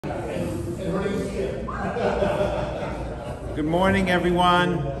Good morning,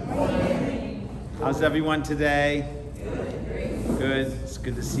 everyone. How's everyone today? Good. It's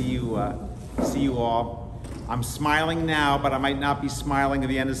good to see you all. I'm smiling now, but I might not be smiling at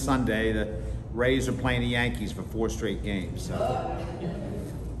the end of Sunday. The Rays are playing the Yankees for 4 straight games. So.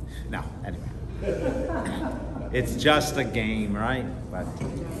 No, anyway. It's just a game, right? But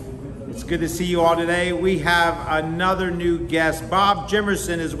it's good to see you all today. We have another new guest. Bob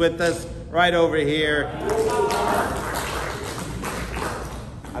Jimerson is with us right over here.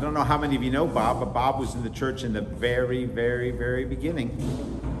 I don't know how many of you know Bob, but Bob was in the church in the very, very, very beginning.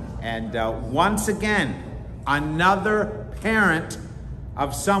 And once again, another parent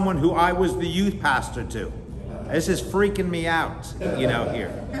of someone who I was the youth pastor to. This is freaking me out, you know,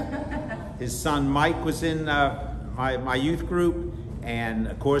 here. His son Mike was in my youth group, and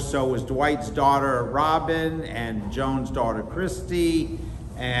of course so was Dwight's daughter Robin, and Joan's daughter Christy,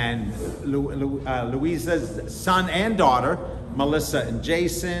 and Louisa's son and daughter Melissa and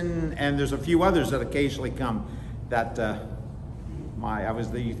Jason, and there's a few others that occasionally come that I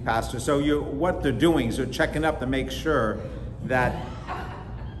was the youth pastor. So what they're doing is they're checking up to make sure that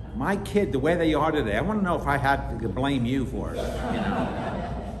my kid, the way they are today, I want to know if I had to blame you for it, you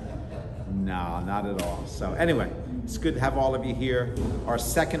know. No, not at all. So anyway, it's good to have all of you here. Our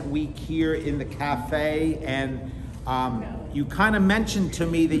second week here in the cafe, and you kind of mentioned to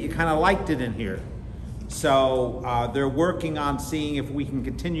me that you kind of liked it in here. So they're working on seeing if we can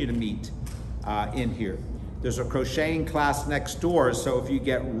continue to meet in here. There's a crocheting class next door, so if you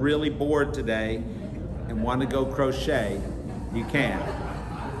get really bored today and want to go crochet, you can.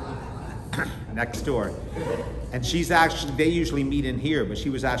 Next door. And she's actually, they usually meet in here, but she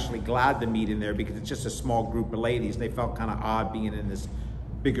was actually glad to meet in there because it's just a small group of ladies. They felt kind of odd being in this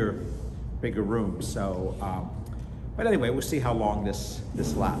bigger room. So, but anyway, we'll see how long this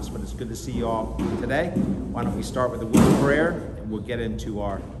lasts. But it's good to see you all today. Why don't we start with a word of prayer, and we'll get into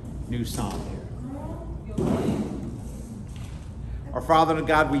our new psalm here. Our Father and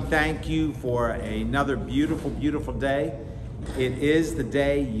God, we thank you for another beautiful, beautiful day. It is the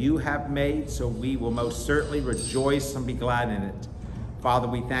day you have made, so we will most certainly rejoice and be glad in it. Father,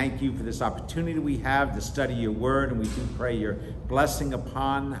 we thank you for this opportunity we have to study your word, and we do pray your blessing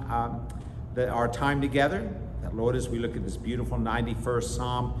upon our time together. That, Lord, as we look at this beautiful 91st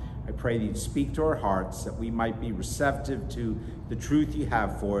Psalm, I pray that you'd speak to our hearts, that we might be receptive to the truth you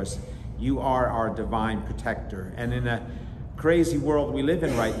have for us. You are our divine protector. And in a crazy world we live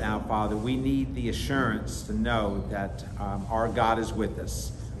in right now, Father, we need the assurance to know that our God is with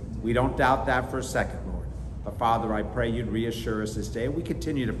us. We don't doubt that for a second, Lord. But Father, I pray you'd reassure us this day. We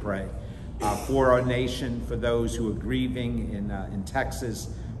continue to pray for our nation, for those who are grieving in Texas.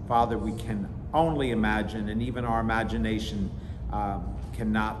 Father, we can only imagine, and even our imagination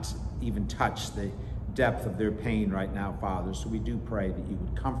cannot even touch the depth of their pain right now, Father. So we do pray that you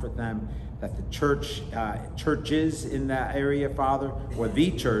would comfort them, that the churches in that area, Father, or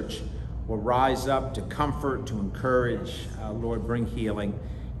the church will rise up to comfort, to encourage, Lord, bring healing,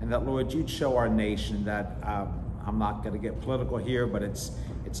 and that, Lord, you'd show our nation that, I'm not going to get political here, but it's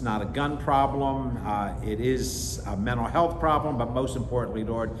not a gun problem, it is a mental health problem, but most importantly,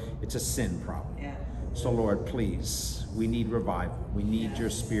 Lord, it's a sin problem. Yeah. So, Lord, please, we need revival. We need your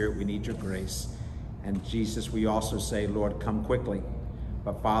spirit. We need your grace. And Jesus, we also say, Lord, come quickly.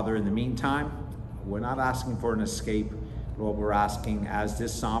 But Father, in the meantime, we're not asking for an escape. Lord, we're asking, as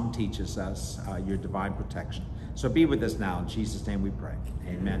this psalm teaches us, your divine protection. So be with us now. In Jesus' name we pray.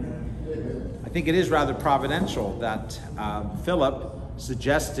 Amen. I think it is rather providential that Philip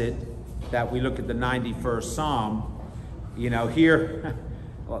suggested that we look at the 91st Psalm. You know, here,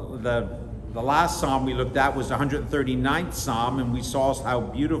 the last Psalm we looked at was the 139th Psalm, and we saw how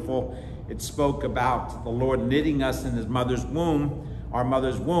beautiful it spoke about the Lord knitting us in his mother's womb, our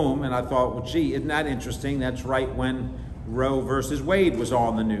mother's womb. And I thought, well, gee, isn't that interesting? That's right when Roe versus Wade was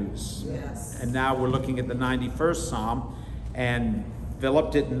all in the news. Yes. And now we're looking at the 91st Psalm, and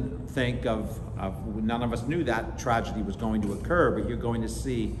Philip didn't think of none of us knew that tragedy was going to occur, but you're going to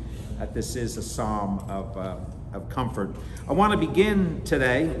see that this is a psalm of comfort. I want to begin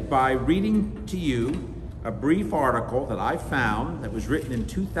today by reading to you a brief article that I found that was written in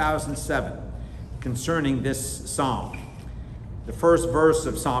 2007 concerning this psalm. The first verse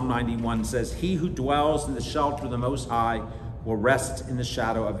of Psalm 91 says, "He who dwells in the shelter of the Most High will rest in the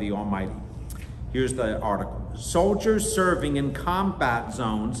shadow of the Almighty." Here's the article. Soldiers serving in combat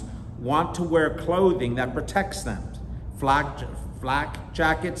zones want to wear clothing that protects them. Flak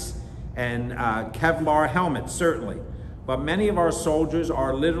jackets and Kevlar helmets, certainly. But many of our soldiers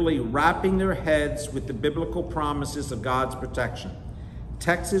are literally wrapping their heads with the biblical promises of God's protection.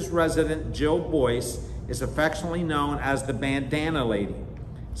 Texas resident Jill Boyce is affectionately known as the Bandana Lady.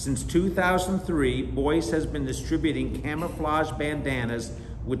 Since 2003, Boyce has been distributing camouflage bandanas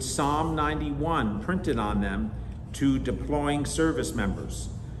with Psalm 91 printed on them to deploying service members.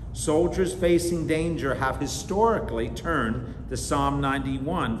 Soldiers facing danger have historically turned to Psalm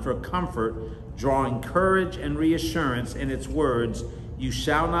 91 for comfort, drawing courage and reassurance in its words, "You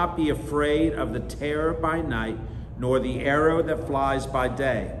shall not be afraid of the terror by night, nor the arrow that flies by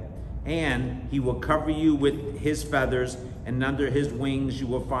day. And he will cover you with his feathers, and under his wings you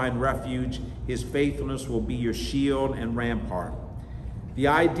will find refuge. His faithfulness will be your shield and rampart." The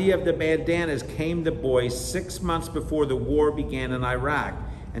idea of the bandanas came to Boyce 6 months before the war began in Iraq,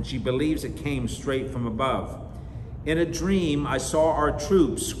 and she believes it came straight from above. "In a dream, I saw our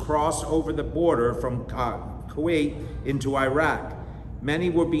troops cross over the border from Kuwait into Iraq.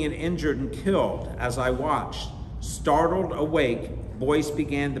 Many were being injured and killed as I watched. Startled awake, Boyce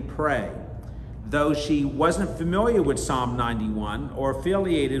began to pray. Though she wasn't familiar with Psalm 91 or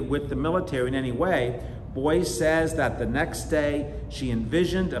affiliated with the military in any way, Boyce says that the next day she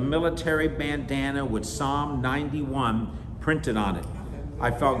envisioned a military bandana with Psalm 91 printed on it.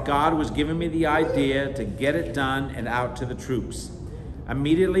 "I felt God was giving me the idea to get it done and out to the troops."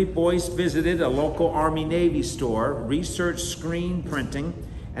 Immediately, Boyce visited a local Army-Navy store, researched screen printing,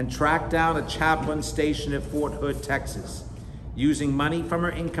 and tracked down a chaplain stationed at Fort Hood, Texas. Using money from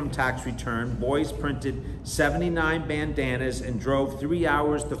her income tax return, Boyce printed 79 bandanas and drove 3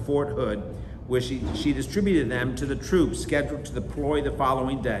 hours to Fort Hood, where she distributed them to the troops scheduled to deploy the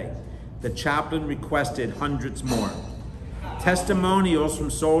following day. The chaplain requested hundreds more. Testimonials from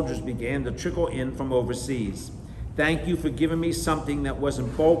soldiers began to trickle in from overseas. "Thank you for giving me something that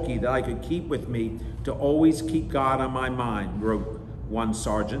wasn't bulky, that I could keep with me to always keep God on my mind," wrote one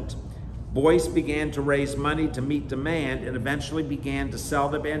sergeant. Boyce began to raise money to meet demand and eventually began to sell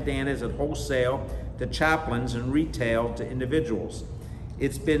the bandanas at wholesale to chaplains and retail to individuals.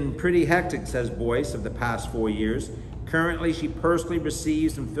 "It's been pretty hectic," says Boyce, of the past 4 years. Currently, she personally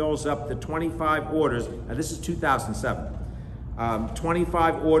receives and fills up the 25 orders, now this is 2007,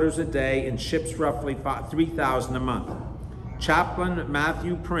 25 orders a day and ships roughly 3,000 a month. Chaplain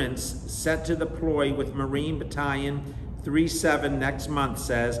Matthew Prince, set to deploy with Marine Battalion 37 next month,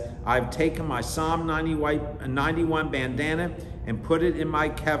 says, "I've taken my Psalm 91 bandana and put it in my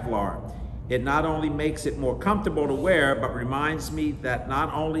Kevlar. It not only makes it more comfortable to wear, but reminds me that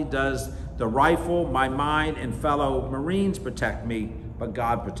not only does the rifle, my mind, and fellow Marines protect me, but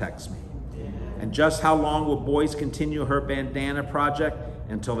God protects me." And just how long will Boyce continue her bandana project?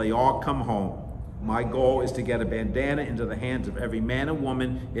 Until they all come home. My goal is to get a bandana into the hands of every man and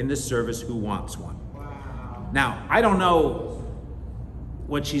woman in this service who wants one. Now, I don't know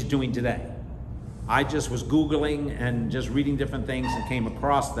what she's doing today. I just was Googling and just reading different things and came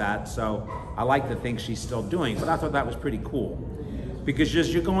across that, so I like to think she's still doing it, but I thought that was pretty cool. Because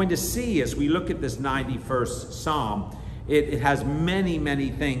as you're going to see as we look at this 91st Psalm, it has many, many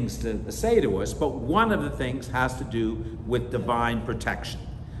things to say to us, but one of the things has to do with divine protection.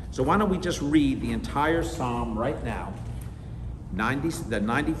 So why don't we just read the entire Psalm right now, the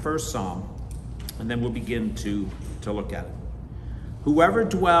 91st Psalm, and then we'll begin to look at it. "Whoever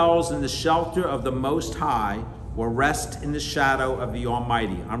dwells in the shelter of the Most High will rest in the shadow of the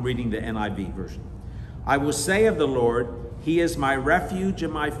Almighty." I'm reading the NIV version. "I will say of the Lord, He is my refuge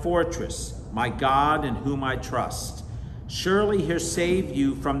and my fortress, my God in whom I trust. Surely He'll save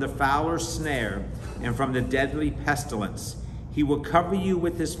you from the fowler's snare and from the deadly pestilence. He will cover you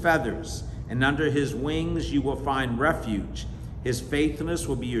with His feathers, and under His wings you will find refuge. His faithfulness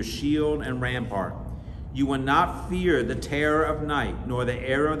will be your shield and rampart. You will not fear the terror of night, nor the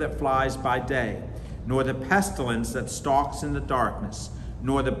arrow that flies by day, nor the pestilence that stalks in the darkness,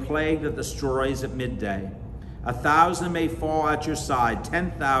 nor the plague that destroys at midday. 1,000 may fall at your side,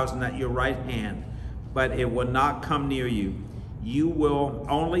 10,000 at your right hand, but it will not come near you. You will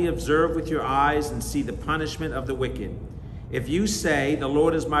only observe with your eyes and see the punishment of the wicked. If you say, 'The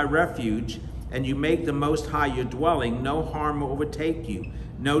Lord is my refuge,' and you make the Most High your dwelling, no harm will overtake you,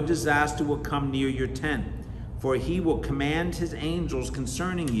 no disaster will come near your tent. For He will command His angels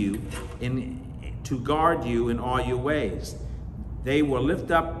concerning you to guard you in all your ways. They will lift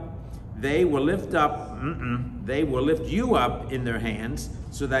you up in their hands,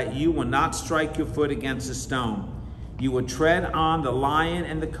 so that you will not strike your foot against a stone. You will tread on the lion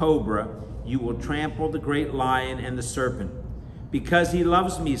and the cobra. You will trample the great lion and the serpent. Because He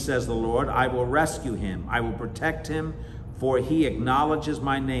loves me, says the Lord, I will rescue Him. I will protect Him, for He acknowledges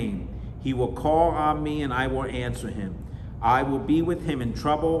my name. He will call on me, and I will answer Him. I will be with him in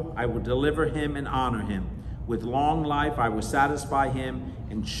trouble. I will deliver him and honor him. With long life I will satisfy him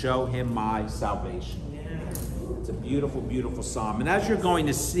and show him my salvation." It's a beautiful, beautiful psalm. And as you're going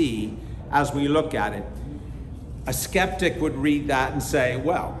to see, as we look at it, a skeptic would read that and say,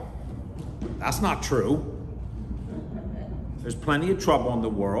 well, that's not true. There's plenty of trouble in the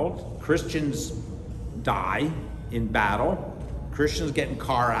world. Christians die in battle. Christians get in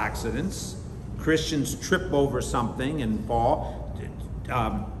car accidents. Christians trip over something and fall.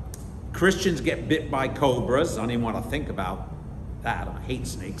 Christians get bit by cobras. I don't even want to think about that. I hate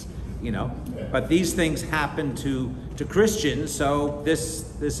snakes, you know. But these things happen to Christians, so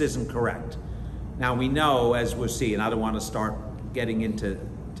this isn't correct. Now we know, as we'll see, and I don't want to start getting into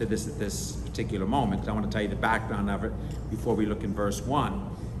this at this particular moment, because I want to tell you the background of it before we look in verse 1,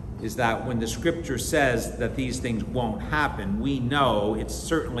 is that when the scripture says that these things won't happen, we know it's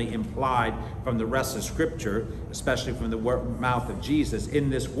certainly implied from the rest of scripture, especially from the mouth of Jesus.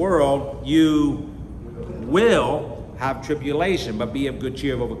 In this world, you will have tribulation, but be of good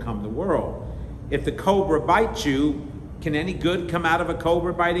cheer, overcome the world. If the cobra bites you, can any good come out of a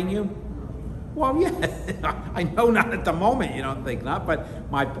cobra biting you? Well, yeah, I know not at the moment, you don't think not,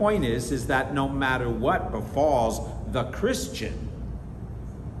 but my point is that no matter what befalls the Christian,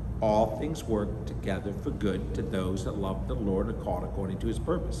 all things work together for good to those that love the Lord are called according to his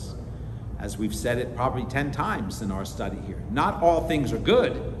purpose. As we've said it probably 10 times in our study here. Not all things are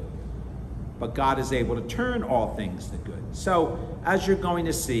good, but God is able to turn all things to good. So, as you're going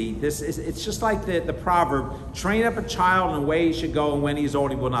to see, it's just like the proverb, train up a child in the way he should go, and when he's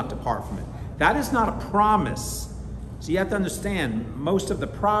old, he will not depart from it. That is not a promise. So you have to understand, most of the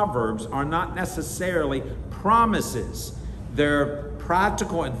proverbs are not necessarily promises. They're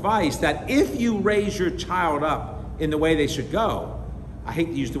practical advice that if you raise your child up in the way they should go, I hate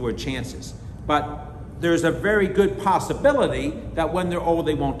to use the word chances, but there's a very good possibility that when they're old,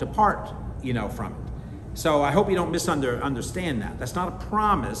 they won't depart, you know, from it. So I hope you don't misunderstand that. That's not a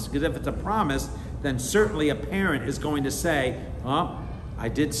promise, because if it's a promise, then certainly a parent is going to say, oh, I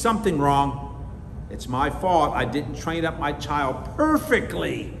did something wrong. It's my fault. I didn't train up my child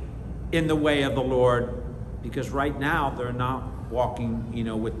perfectly in the way of the Lord, because right now they're not walking, you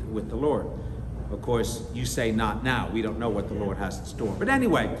know, with the Lord. Of course, you say not now. We don't know what the Lord has in store. But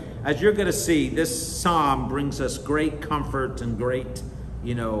anyway, as you're going to see, this psalm brings us great comfort and great,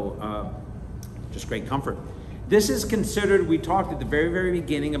 you know, just great comfort. This is considered, we talked at the very, very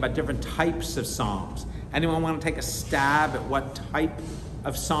beginning about different types of psalms. Anyone want to take a stab at what type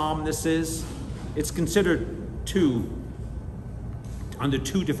of psalm this is? It's considered under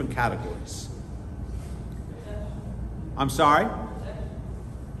two different categories. I'm sorry?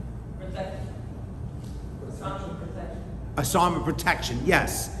 Protection. A psalm of protection. A psalm of protection,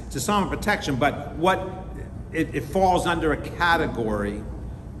 yes. It's a psalm of protection, but it falls under a category,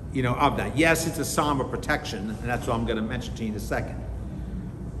 you know, of that. Yes, it's a psalm of protection, and that's what I'm going to mention to you in a second.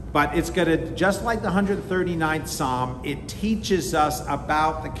 But it's going to, just like the 139th Psalm, it teaches us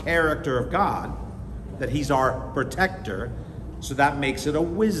about the character of God, that he's our protector, so that makes it a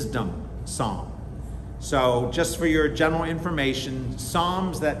wisdom psalm. So just for your general information,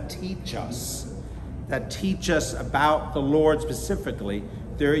 psalms that teach us about the Lord specifically,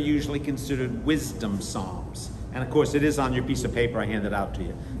 they're usually considered wisdom psalms. And of course, it is on your piece of paper. I handed out to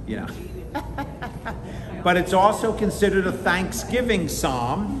you, you know. But it's also considered a thanksgiving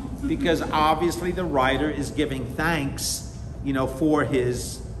psalm, because obviously the writer is giving thanks, you know, for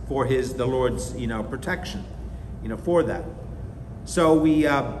the Lord's, you know, protection, you know, for that. So we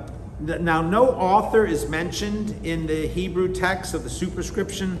now no author is mentioned in the Hebrew text of the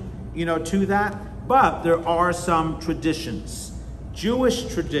superscription, you know, to that, but there are some traditions. Jewish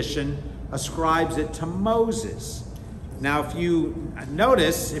tradition ascribes it to Moses. Now, if you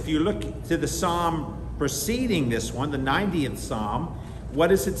notice, if you look to the psalm preceding this one, the 90th Psalm, what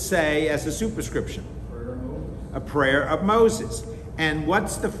does it say as a superscription? A prayer of Moses. And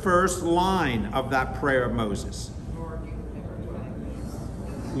what's the first line of that prayer of Moses?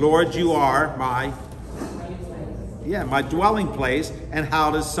 Lord, you are my dwelling place. And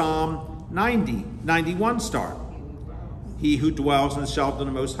how does Psalm 91 start? He who dwells in the shelter of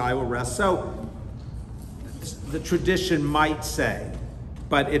the Most High will rest. So the tradition might say,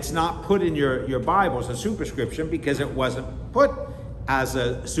 but it's not put in your Bible as a superscription because it wasn't put as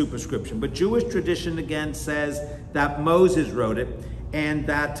a superscription. But Jewish tradition again says that Moses wrote it, and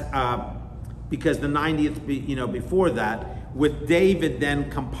that because the 90th, you know, before that, with David then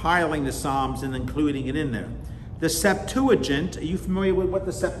compiling the Psalms and including it in there. The Septuagint, are you familiar with what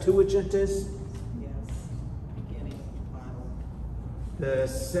the Septuagint is? Yes. Beginning of the Bible. The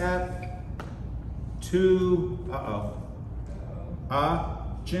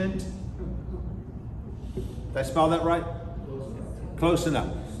Septuagint. Did I spell that right? Close enough.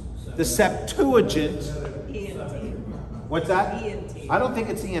 The Septuagint, ENT. what's that? ENT. I don't think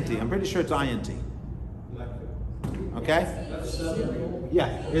it's ENT. I'm pretty sure it's INT. Okay? Yeah,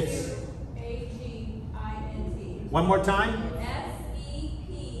 it's. A-G-I-N-T. One more time. S-E-P-T-U-A-G-I-N-T.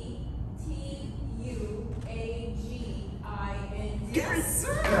 Yes,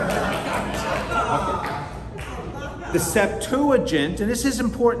 sir. The Septuagint, and this is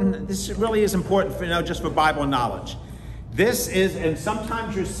important, this really is important for, just for Bible knowledge. This is, and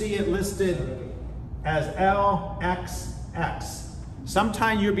sometimes you see it listed as LXX.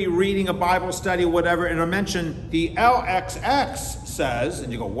 Sometimes you'll be reading a Bible study or whatever, and it'll mention the LXX says,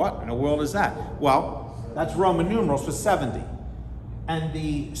 and you go, what in the world is that? Well, that's Roman numerals for 70. And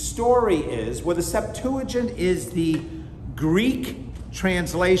the story is, well, the Septuagint is the Greek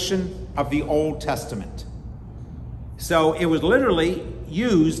translation of the Old Testament. So it was literally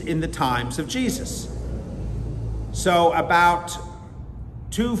used in the times of Jesus. So about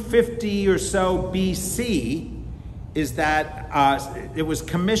 250 or so BC is that it was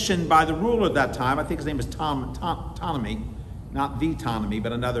commissioned by the ruler at that time. I think his name was Ptolemy, not the Ptolemy,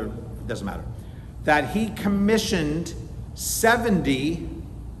 but another, it doesn't matter. That he commissioned 70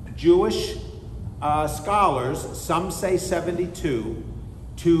 Jewish scholars, some say 72,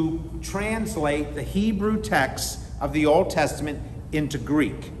 to translate the Hebrew text of the Old Testament into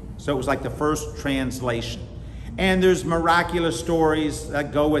Greek. So it was like the first translation. And there's miraculous stories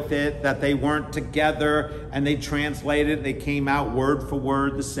that go with it, that they weren't together and they translated, they came out word for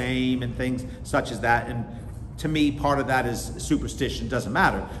word the same and things such as that. And to me, part of that is superstition, doesn't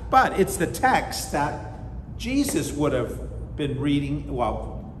matter. But it's the text that Jesus would have been reading,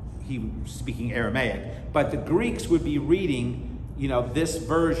 well, he was speaking Aramaic, but the Greeks would be reading, this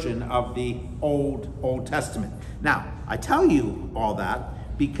version of the Old Testament. Now, I tell you all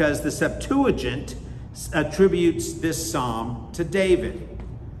that because the Septuagint attributes this psalm to David,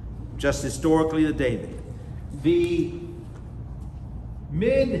 just historically to David. The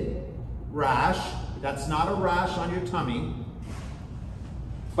Midrash, that's not a rash on your tummy,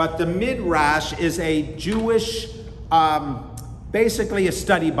 but the Midrash is a Jewish, basically a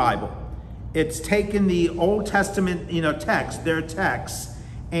study Bible. It's taken the Old Testament, text, their texts,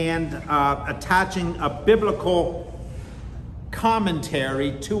 and attaching a biblical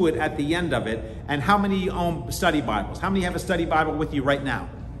commentary to it at the end of it. And how many own study Bibles? How many have a study Bible with you right now?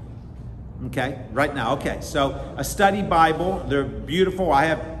 Okay, right now, okay. So a study Bible, they're beautiful. I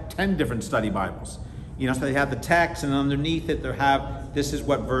have 10 different study Bibles. So they have the text, and underneath it they have, this is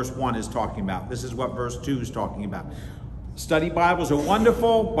what verse 1 is talking about. This is what verse 2 is talking about. Study Bibles are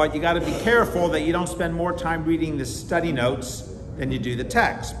wonderful, but you got to be careful that you don't spend more time reading the study notes than you do the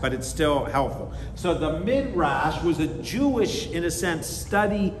text, but it's still helpful. So the Midrash was a Jewish, in a sense,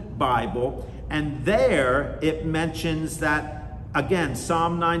 study Bible, and there it mentions that, again,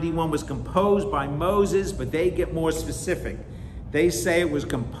 Psalm 91 was composed by Moses, but they get more specific. They say it was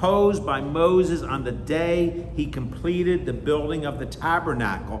composed by Moses on the day he completed the building of the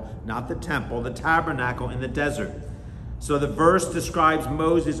tabernacle, not the temple, the tabernacle in the desert. So the verse describes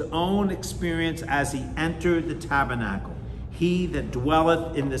Moses' own experience as he entered the tabernacle. He that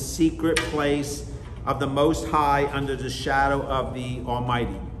dwelleth in the secret place of the Most High under the shadow of the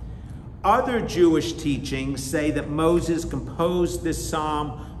Almighty. Other Jewish teachings say that Moses composed this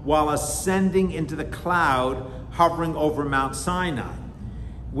psalm while ascending into the cloud hovering over Mount Sinai,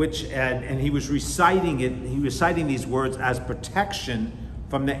 and he was reciting these words as protection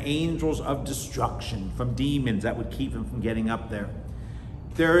from the angels of destruction, from demons that would keep him from getting up there.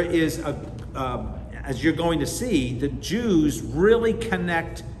 There is, as you're going to see, the Jews really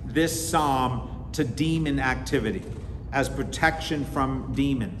connect this psalm to demon activity as protection from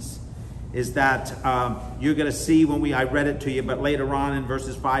demons. Is that you're going to see when I read it to you, but later on in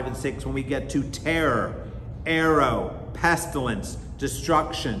verses 5 and 6, when we get to terror, arrow, pestilence,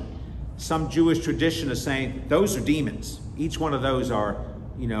 destruction, some Jewish tradition is saying those are demons. Each one of those are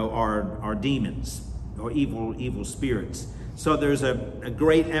demons or evil spirits. So there's a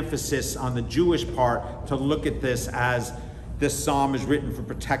great emphasis on the Jewish part to look at this as this psalm is written for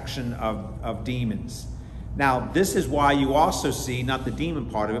protection of demons. Now, this is why you also see, not the demon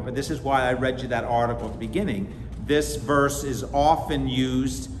part of it, but this is why I read you that article at the beginning. This verse is often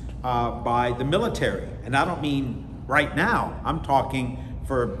used by the military. And I don't mean right now. I'm talking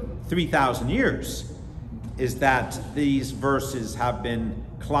for 3,000 years, is that these verses have been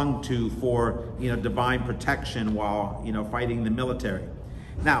clung to for, divine protection while, fighting the military.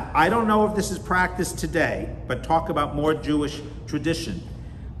 Now, I don't know if this is practiced today, but talk about more Jewish tradition.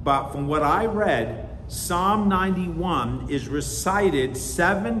 But from what I read, Psalm 91 is recited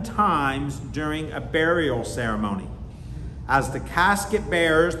 7 times during a burial ceremony. As the casket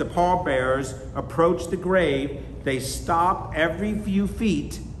bearers, the pallbearers, approach the grave, they stop every few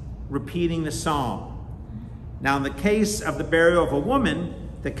feet repeating the psalm. Now, in the case of the burial of a woman,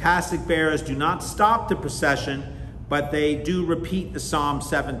 the casket bearers do not stop the procession, but they do repeat the psalm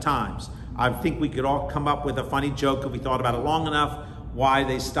 7 times. I think we could all come up with a funny joke if we thought about it long enough, why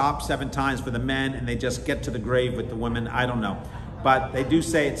they stop 7 times for the men and they just get to the grave with the women. I don't know. But they do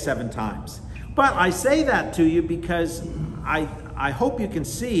say it 7 times. But I say that to you because I hope you can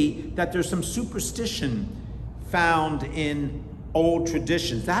see that there's some superstition found in old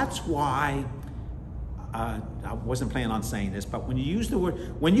traditions. That's why I wasn't planning on saying this, but when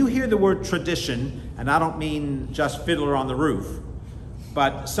you hear the word tradition, and I don't mean just Fiddler on the Roof,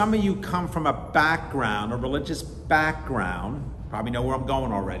 but some of you come from a background, a religious background, probably know where I'm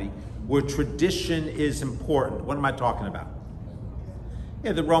going already, where tradition is important. What am I talking about?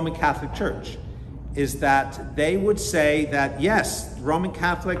 Yeah, the Roman Catholic Church. Is that they would say that, yes, Roman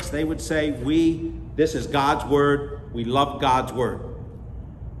Catholics, they would say, this is God's word, we love God's word.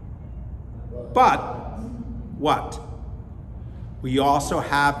 But, what? We also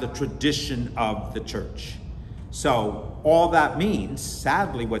have the tradition of the church. So, all that means,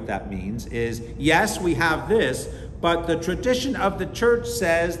 sadly what that means is, yes, we have this, but the tradition of the church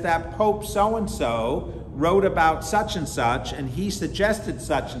says that Pope so-and-so wrote about such and such, and he suggested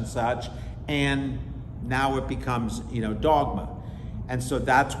such and such, and now it becomes, dogma. And so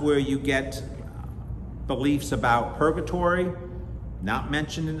that's where you get beliefs about purgatory, not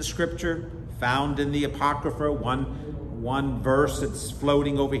mentioned in the scripture, found in the Apocrypha, one verse that's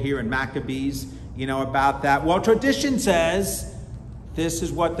floating over here in Maccabees, about that. Well, tradition says this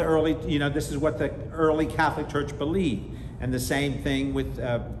is what the early Catholic Church believed. And the same thing with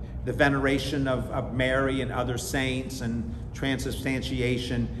the veneration of Mary and other saints and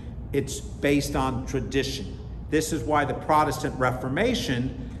transubstantiation. It's based on tradition. This is why the Protestant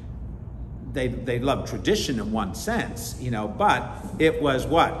Reformation, they love tradition in one sense, but it was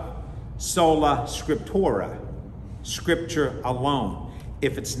what? Sola scriptura, scripture alone.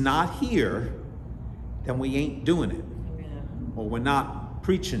 If it's not here, then we ain't doing it. Amen. Or we're not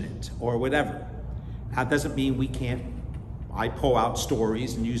preaching it, or whatever. That doesn't mean we can't, I pull out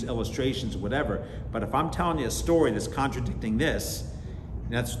stories and use illustrations or whatever, but if I'm telling you a story that's contradicting this,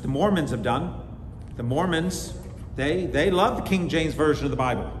 and that's what the Mormons have done. The Mormons, they love the King James Version of the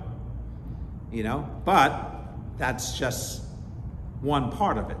Bible, but that's just one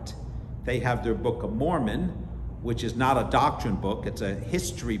part of it. They have their Book of Mormon, which is not a doctrine book. It's a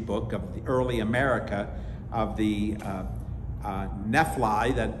history book of the early America, of the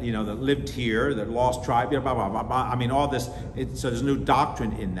Nephi that lived here, the lost tribe, blah, blah, blah, blah. I mean, all this. So there's no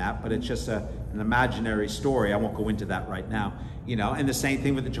doctrine in that, but it's just an imaginary story. I won't go into that right now. And the same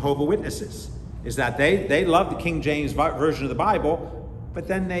thing with the Jehovah's Witnesses, is that they love the King James Version of the Bible, but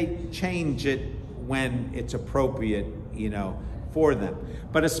then they change it when it's appropriate, for them.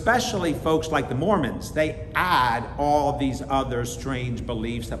 But especially folks like the Mormons, they add all these other strange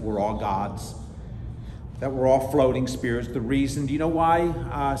beliefs that we're all gods, that we're all floating spirits. The reason, do you know why,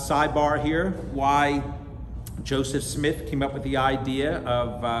 sidebar here, why Joseph Smith came up with the idea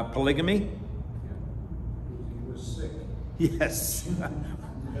of polygamy? He was sick. Yes,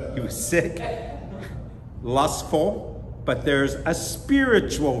 he was sick, lustful, but there's a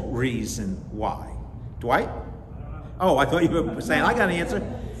spiritual reason why. Dwight? Oh, I thought you were saying, I got an answer.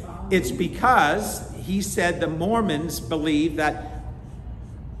 It's because he said the Mormons believe that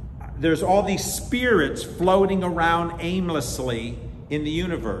there's all these spirits floating around aimlessly in the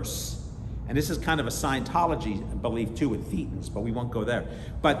universe. And this is kind of a Scientology belief too with Thetans, but we won't go there.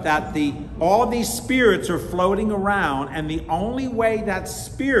 But that all these spirits are floating around, and the only way that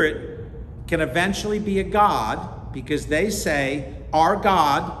spirit can eventually be a god, because they say our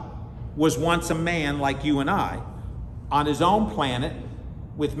God was once a man like you and I, on his own planet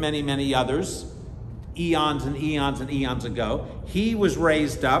with many, many others, eons and eons and eons ago. He was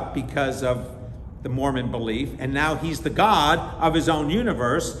raised up because of the Mormon belief, and now he's the God of his own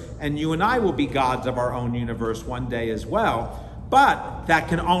universe, and you and I will be gods of our own universe one day as well. But that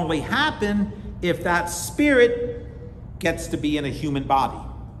can only happen if that spirit gets to be in a human body.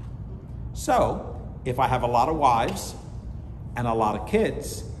 So, if I have a lot of wives and a lot of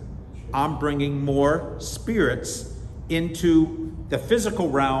kids, I'm bringing more spirits into the physical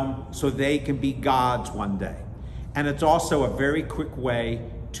realm so they can be gods one day. And it's also a very quick way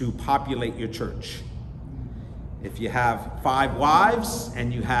to populate your church. If you have 5 wives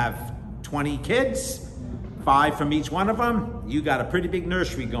and you have 20 kids, 5 from each one of them, you got a pretty big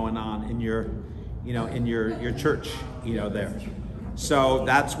nursery going on in your church, there. So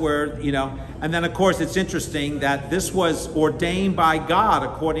that's where, and then of course it's interesting that this was ordained by God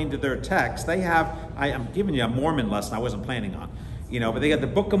according to their text. They have, I'm giving you a Mormon lesson I wasn't planning on, but they got the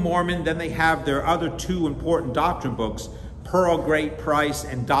Book of Mormon, then they have their other two important doctrine books, Pearl Great Price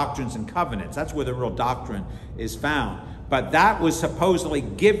and Doctrines and Covenants. That's where the real doctrine is found. But that was supposedly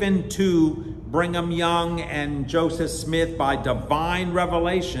given to Brigham Young and Joseph Smith by divine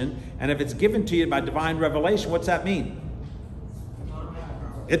revelation. And if it's given to you by divine revelation, what's that mean?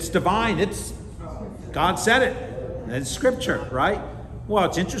 It's divine. It's God said it. It's scripture, right? Well,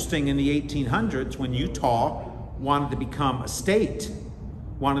 it's interesting in the 1800s when Utah wanted to become a state,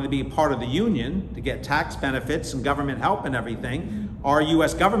 wanted to be a part of the Union to get tax benefits and government help and everything. Our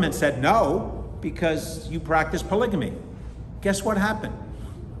U.S. government said no because you practice polygamy. Guess what happened?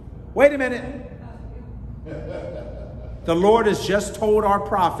 Wait a minute. The Lord has just told our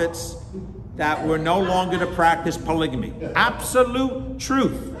prophets that we're no longer to practice polygamy. Absolute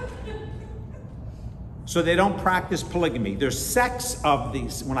truth. So they don't practice polygamy. There's sects of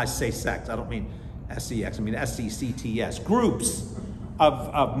these. When I say sects, I don't mean S-E-X, I mean S-E-C-T-S. Groups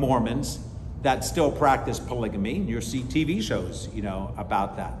of Mormons that still practice polygamy. You'll see TV shows,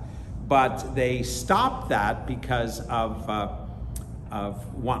 about that. But they stopped that because of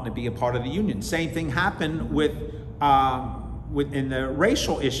wanting to be a part of the Union. Same thing happened with in the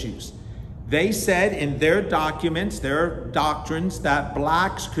racial issues. They said in their documents, their doctrines, that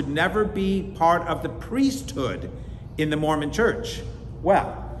blacks could never be part of the priesthood in the Mormon church.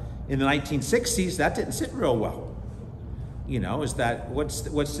 Well, in the 1960s, that didn't sit real well. Is that what's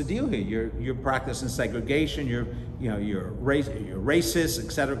the deal here? You're practicing segregation. You're racist,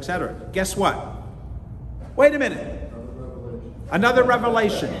 et cetera, et cetera. Guess what? Wait a minute. Another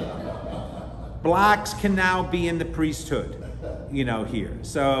revelation. Blacks can now be in the priesthood. Here.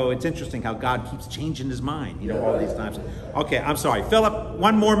 So it's interesting how God keeps changing his mind, all these times. Okay, I'm sorry. Philip,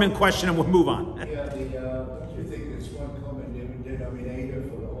 one Mormon question and we'll move on. Yeah, don't you think there's one common denominator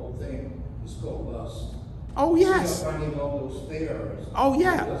for the whole thing? It's called lust. Oh, yes. Finding all those stairs. Oh,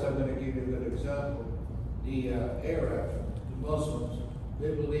 yeah. Because I'm going to give you a good example. The Arab, the Muslims, they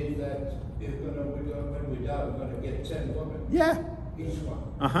believe that when we die, we're going to get 10 women. Yeah. Each one.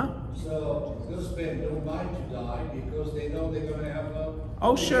 Uh-huh. So those men don't mind to die because they know they're going to have a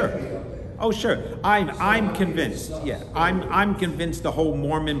Oh, sure. Oh, sure. I'm convinced. Yeah, I'm convinced the whole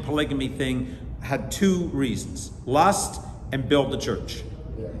Mormon polygamy thing had two reasons: lust and build the church.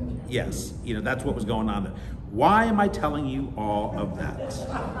 Yes, that's what was going on there. Why am I telling you all of that? That's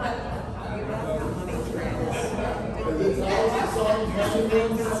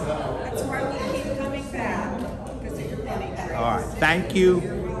why we keep coming back, because of your money trails. All right, thank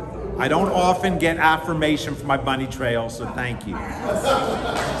you. I don't often get affirmation for my bunny trail, so thank you.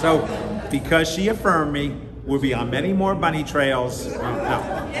 So, because she affirmed me, we'll be on many more bunny trails.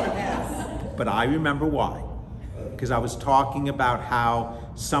 No. But I remember why. Because I was talking about how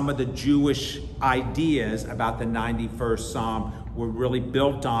some of the Jewish ideas about the 91st Psalm were really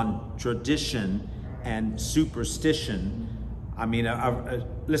built on tradition and superstition. I mean,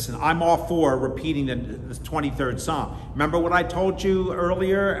 listen, I'm all for repeating the 23rd Psalm. Remember what I told you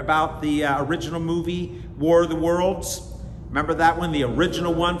earlier about the original movie, War of the Worlds? Remember that one, the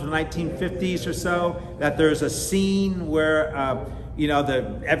original one from the 1950s or so? That there's a scene where,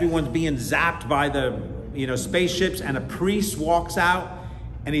 everyone's being zapped by the, spaceships, and a priest walks out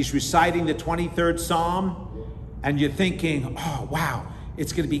and he's reciting the 23rd Psalm, and you're thinking, oh, wow,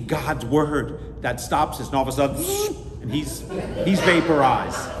 it's going to be God's word that stops us, and all of a sudden, and he's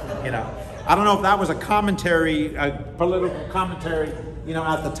vaporized, I don't know if that was a commentary, a political commentary,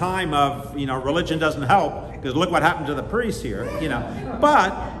 at the time of, religion doesn't help, because look what happened to the priest here,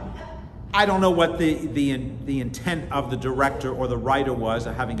 But I don't know what the intent of the director or the writer was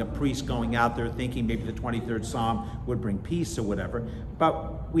of having a priest going out there thinking maybe the 23rd Psalm would bring peace or whatever.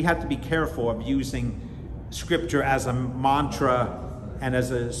 But we have to be careful of using scripture as a mantra and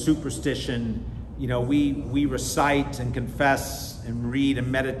as a superstition. We recite and confess and read and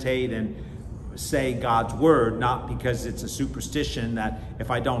meditate and say God's word, not because it's a superstition that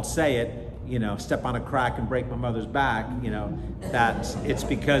if I don't say it, step on a crack and break my mother's back, that it's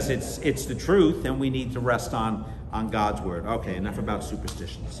because it's the truth, and we need to rest on God's word. Okay, enough about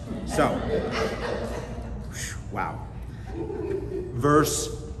superstitions. So, wow. Verse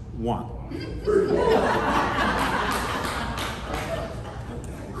 1.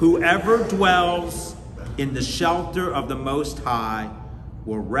 Whoever dwells in the shelter of the Most High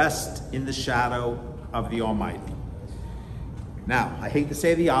will rest in the shadow of the Almighty. Now, I hate to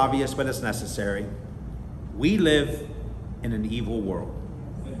say the obvious, but it's necessary. We live in an evil world.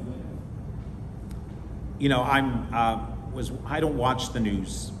 I'm I don't watch the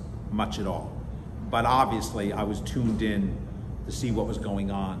news much at all, but obviously I was tuned in to see what was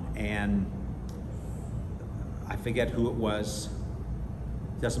going on, and I forget who it was,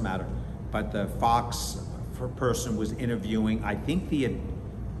 doesn't matter, but the Fox person was interviewing, I think the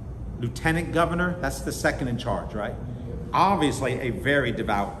lieutenant governor, that's the second in charge, right? Obviously a very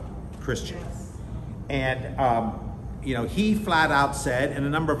devout Christian. And you know, he flat out said, and a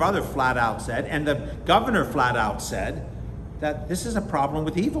number of others flat out said, and the governor flat out said, that this is a problem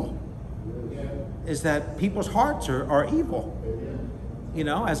with evil. Is that people's hearts are evil. You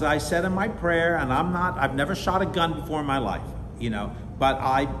know, as I said in my prayer, and I've never shot a gun before in my life, you know, but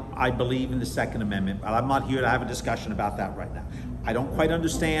I believe in the Second Amendment, but I'm not here to have a discussion about that right now. I don't quite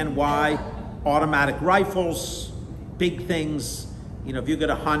understand why automatic rifles, big things, you know, if you're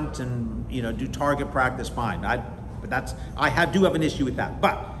gonna hunt and, you know, do target practice, fine. I do have an issue with that,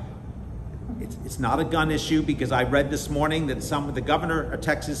 but it's not a gun issue, because I read this morning that the governor of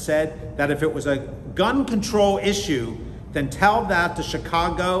Texas said that if it was a gun control issue, then tell that to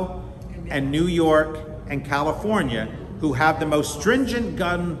Chicago and New York and California, who have the most stringent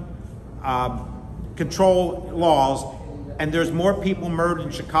gun control laws, and there's more people murdered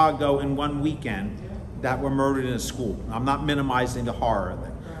in Chicago in one weekend that were murdered in a school. I'm not minimizing the horror of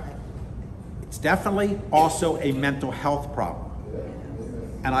it. It's definitely also a mental health problem.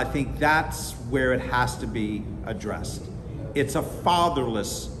 And I think that's where it has to be addressed. It's a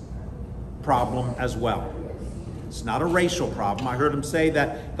fatherless problem as well. It's not a racial problem. I heard him say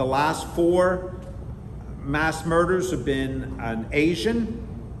that the last 4 mass murders have been an Asian,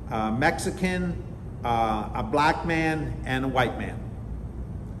 a Mexican, a black man, and a white man.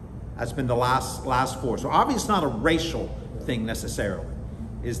 That's been the last 4. So obviously it's not a racial thing necessarily.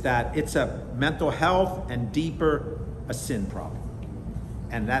 Is that it's a mental health and deeper a sin problem.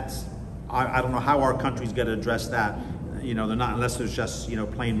 And that's, I don't know how our country's going to address that. You know, they're not, unless there's just, you know,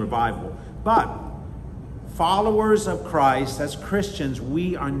 plain revival. But followers of Christ, as Christians,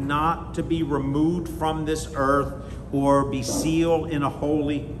 we are not to be removed from this earth or be sealed in a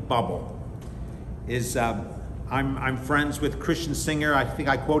holy bubble. I'm friends with Christian singer, I think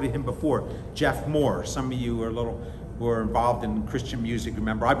I quoted him before, Jeff Moore. Some of you who are involved in Christian music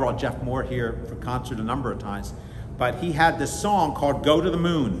remember. I brought Jeff Moore here for concert a number of times. But he had this song called Go to the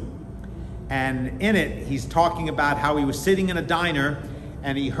Moon. And in it, he's talking about how he was sitting in a diner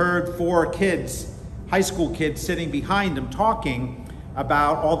and he heard 4 kids, high school kids, sitting behind him talking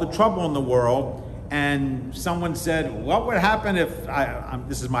about all the trouble in the world. And someone said, what would happen if,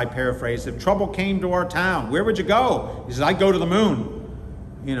 this is my paraphrase, if trouble came to our town, where would you go? He says, I'd go to the moon.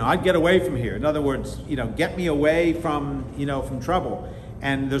 You know, I'd get away from here. In other words, you know, get me away from, you know, from trouble.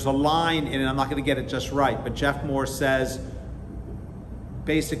 And there's a line in it, I'm not going to get it just right, but Jeff Moore says,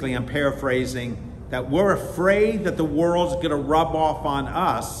 basically, I'm paraphrasing, that we're afraid that the world's going to rub off on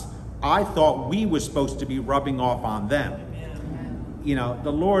us. I thought we were supposed to be rubbing off on them. Amen. You know,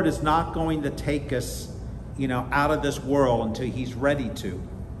 the Lord is not going to take us, you know, out of this world until he's ready to.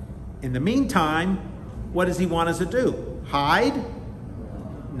 In the meantime, what does he want us to do? Hide?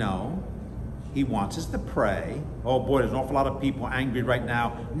 No. He wants us to pray. Oh boy, there's an awful lot of people angry right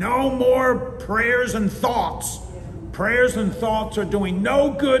now. No more prayers and thoughts. Prayers and thoughts are doing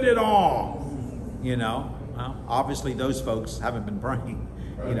no good at all. You know, well, obviously those folks haven't been praying,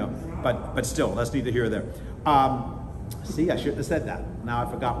 you know, but still, that's neither here nor there. See, I shouldn't have said that. Now I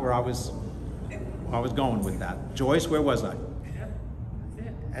forgot where I was going with that. Joyce, where was I?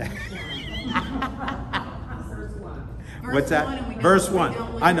 What's that? Verse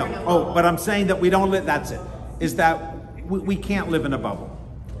 1. I know. Oh, but I'm saying that we don't live, that's it. Is that we can't live in a bubble.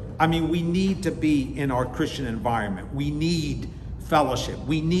 I mean, we need to be in our Christian environment. We need fellowship.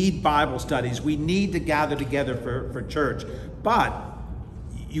 We need Bible studies. We need to gather together for church. But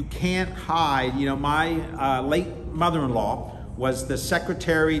you can't hide. You know, my late mother-in-law was the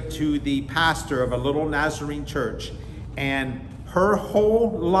secretary to the pastor of a little Nazarene church. And her whole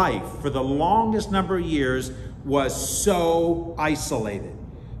life, for the longest number of years, was so isolated.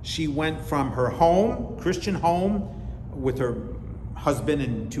 She went from her home, Christian home, with her husband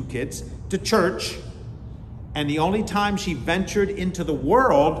and 2 kids, to church. And the only time she ventured into the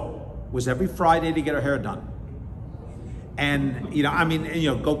world was every Friday to get her hair done. And, you know, I mean, you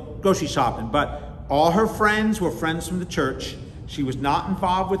know, go grocery shopping. But all her friends were friends from the church. She was not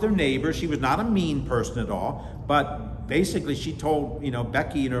involved with her neighbors. She was not a mean person at all. But basically she told, you know,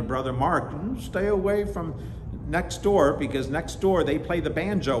 Becky and her brother Mark, stay away from next door, because next door they play the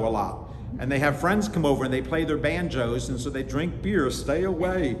banjo a lot. And they have friends come over and they play their banjos, and so they drink beer. Stay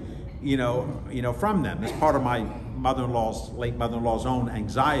away, you know, from them. It's part of my late mother-in-law's own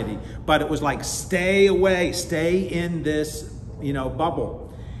anxiety, but it was like, stay away, stay in this,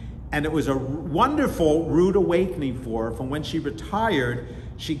 bubble. And it was a wonderful rude awakening for her. From when she retired,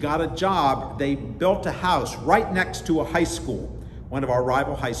 she got a job. They built a house right next to a high school, one of our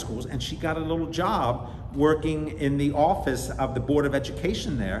rival high schools, and she got a little job working in the office of the Board of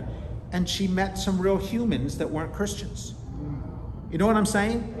Education there, and she met some real humans that weren't Christians. You know what I'm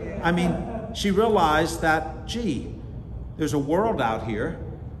saying? I mean, she realized that, gee, there's a world out here,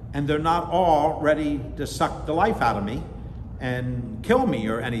 and they're not all ready to suck the life out of me and kill me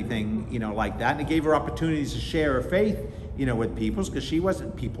or anything, like that. And it gave her opportunities to share her faith, with peoples, because she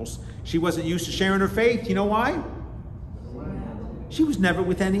wasn't used to sharing her faith. You know why? She was never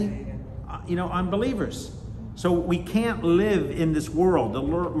with any, unbelievers. So we can't live in this world. The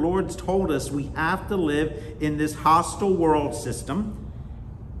Lord's told us we have to live in this hostile world system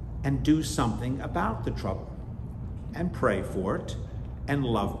and do something about the trouble and pray for it and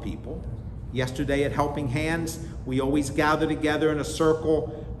love people. Yesterday at Helping Hands, we always gather together in a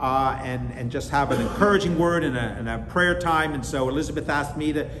circle and just have an encouraging word and a prayer time. And so Elizabeth asked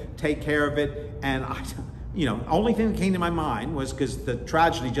me to take care of it. And only thing that came to my mind was, because the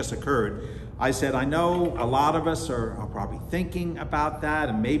tragedy just occurred, I said, I know a lot of us are probably thinking about that,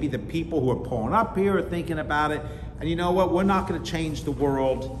 and maybe the people who are pulling up here are thinking about it. And you know what? We're not going to change the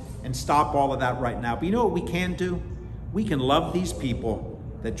world and stop all of that right now. But you know what we can do? We can love these people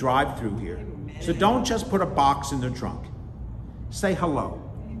that drive through here. So don't just put a box in their trunk. Say hello.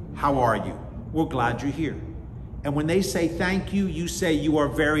 How are you? We're glad you're here. And when they say thank you, you say you are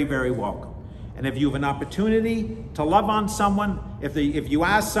very, very welcome. And if you have an opportunity to love on someone, if you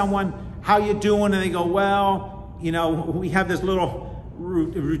ask someone, how you doing? And they go, well, we have this little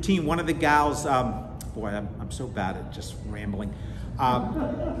routine. One of the gals, boy, I'm so bad at just rambling.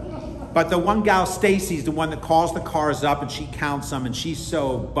 But the one gal, Stacy's the one that calls the cars up, and she counts them, and she's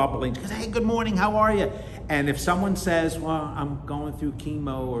so bubbling. She goes, hey, good morning, how are you? And if someone says, well, I'm going through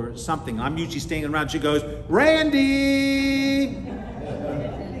chemo or something, I'm usually staying around, she goes, Randy!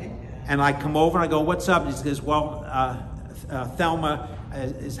 And I come over and I go, what's up? And she says, well, Thelma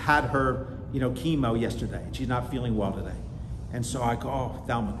has had her, chemo yesterday. She's not feeling well today. And so I go, oh,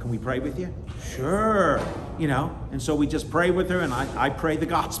 Thelma, can we pray with you? Sure. And so we just pray with her, and I pray the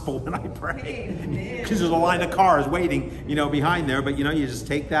gospel when I pray. Because there's a line of cars waiting, behind there. But, you just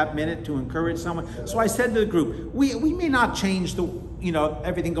take that minute to encourage someone. So I said to the group, we may not change the,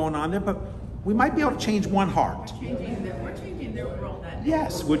 everything going on there, but we might be able to change one heart. We're changing their world that day.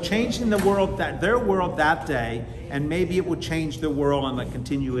 Yes, we're changing their world that day, and maybe it will change the world on a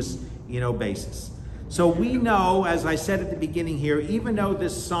continuous, basis. So we know, as I said at the beginning here, even though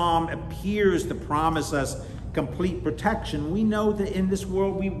this psalm appears to promise us complete protection, we know that in this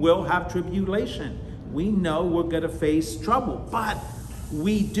world we will have tribulation. We know we're going to face trouble, but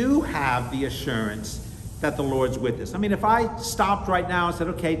we do have the assurance that the Lord's with us. I mean, if I stopped right now and said,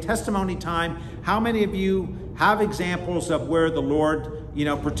 okay, testimony time, how many of you have examples of where the Lord,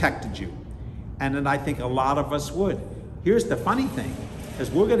 protected you? And then I think a lot of us would. Here's the funny thing,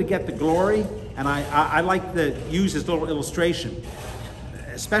 is we're going to get the glory. And I like to use this little illustration,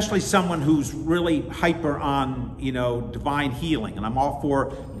 especially someone who's really hyper on, divine healing. And I'm all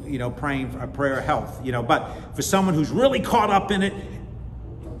for, praying for a prayer of health, but for someone who's really caught up in it,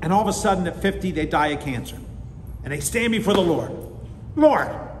 and all of a sudden at 50, they die of cancer. And they stand before the Lord. Lord,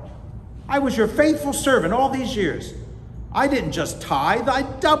 I was your faithful servant all these years. I didn't just tithe, I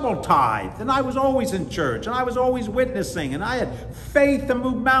double tithed. And I was always in church, and I was always witnessing, and I had faith to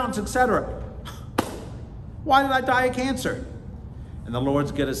move mountains, etc. Why did I die of cancer? And the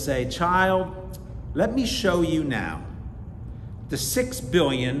Lord's going to say, child, let me show you now the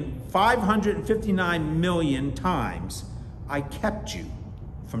 6,559,000,000 times I kept you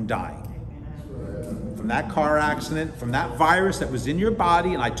from dying. From that car accident, from that virus that was in your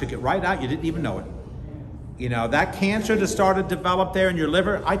body, and I took it right out. You didn't even know it. That cancer that started to develop there in your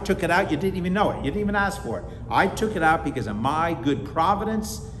liver, I took it out. You didn't even know it. You didn't even ask for it. I took it out because of my good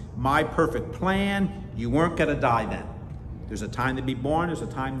providence, my perfect plan. You weren't going to die then. There's a time to be born, there's a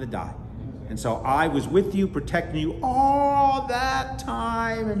time to die. And so I was with you, protecting you all that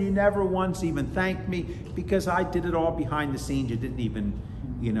time, and you never once even thanked me because I did it all behind the scenes. You didn't even,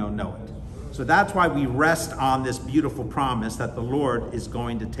 know it. So that's why we rest on this beautiful promise that the Lord is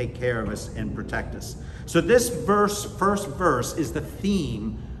going to take care of us and protect us. So this first verse, is the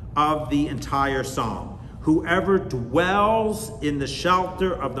theme of the entire psalm. Whoever dwells in the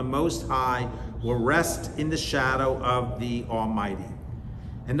shelter of the Most High will rest in the shadow of the Almighty.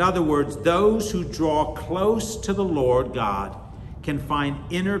 In other words, those who draw close to the Lord God can find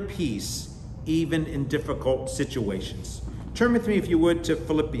inner peace even in difficult situations. Turn with me, if you would, to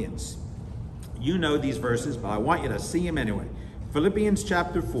Philippians. You know these verses, but I want you to see them anyway. Philippians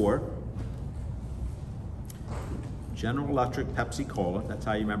chapter 4. General Electric, Pepsi Cola. That's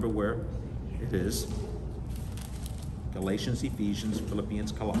how you remember where it is. Galatians, Ephesians,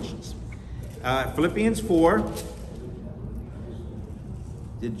 Philippians, Colossians. Philippians 4.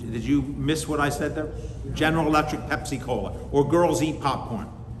 Did you miss what I said there? General Electric, Pepsi Cola. Or girls eat popcorn.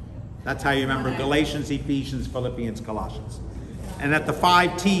 That's how you remember Galatians, Ephesians, Philippians, Colossians. And that the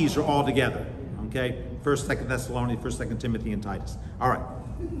 5 T's are all together. Okay? 1st, 2nd Thessalonians, 1st, 2nd Timothy, and Titus. All right.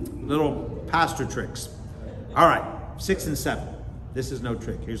 Little pastor tricks. All right. 6 and 7. This is no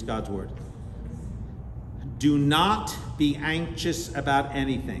trick. Here's God's word. Do not be anxious about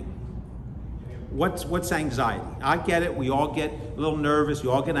anything. What's anxiety? I get it. We all get a little nervous. We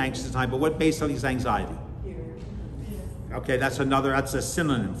all get anxious at times. But what basically is anxiety? Okay, that's a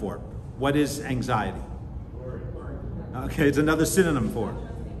synonym for it. What is anxiety? Okay, it's another synonym for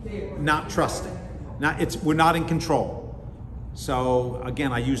it. Not trusting. We're not in control. So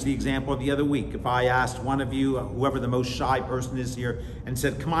again, I used the example the other week. If I asked one of you, whoever the most shy person is here, and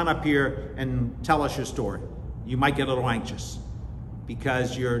said, come on up here and tell us your story, you might get a little anxious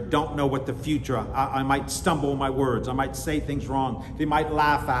because you don't know what the future, I might stumble my words, I might say things wrong, they might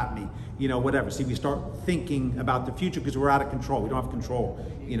laugh at me, whatever. See, we start thinking about the future because we're out of control. We don't have control,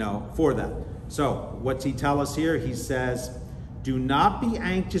 for that. So what's he tell us here? He says, do not be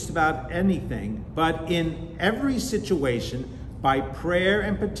anxious about anything, but in every situation, by prayer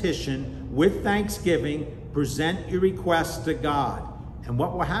and petition, with thanksgiving, present your requests to God. And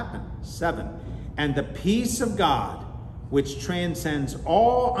what will happen? 7. And the peace of God, which transcends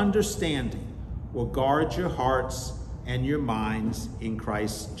all understanding, will guard your hearts and your minds in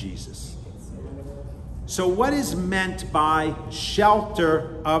Christ Jesus. So what is meant by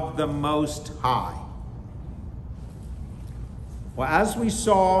shelter of the Most High? Well, as we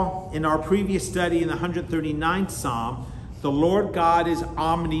saw in our previous study in the 139th Psalm, the Lord God is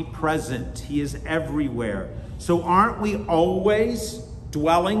omnipresent. He is everywhere. So aren't we always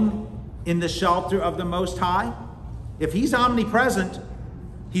dwelling in the shelter of the Most High? If he's omnipresent,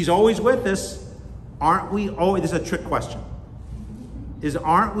 he's always with us. Aren't we always, this is a trick question.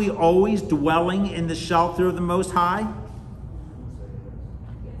 Aren't we always dwelling in the shelter of the Most High?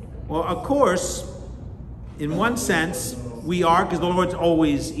 Well, of course, in one sense, we are, because the Lord's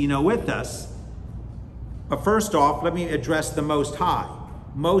always, with us. But first off, let me address the Most High.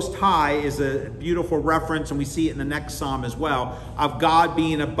 Most High is a beautiful reference, and we see it in the next psalm as well, of God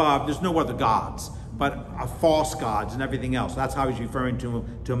being above. There's no other gods, but false gods and everything else. That's how he's referring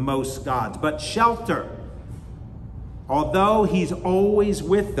to most gods. But shelter, although he's always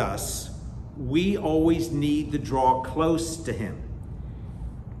with us, we always need to draw close to him.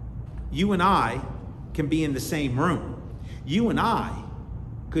 You and I can be in the same room. You and I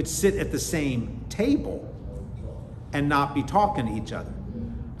could sit at the same table and not be talking to each other.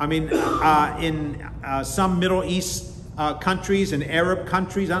 I mean, in some Middle East countries and Arab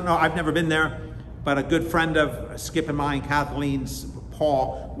countries, I don't know, I've never been there, but a good friend of Skip and mine, Kathleen's,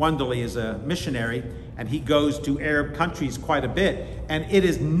 Paul Wonderly, is a missionary, and he goes to Arab countries quite a bit. And it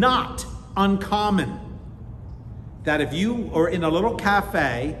is not uncommon that if you are in a little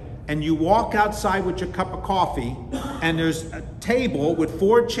cafe and you walk outside with your cup of coffee and there's a table with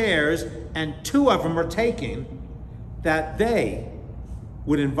 4 chairs and 2 of them are taken, that they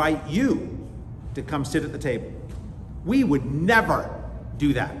would invite you to come sit at the table. We would never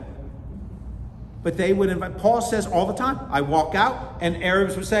do that. But they would invite. Paul says all the time, I walk out and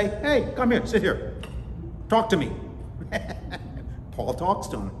Arabs would say, hey, come here, sit here. Talk to me. Paul talks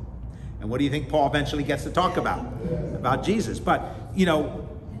to him. And what do you think Paul eventually gets to talk about? About Jesus. But,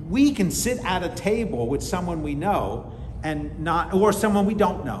 we can sit at a table with someone we know and not, or someone we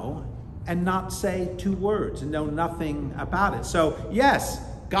don't know, and not say 2 words and know nothing about it. So yes,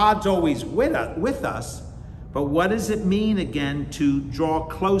 God's always with us, but what does it mean again to draw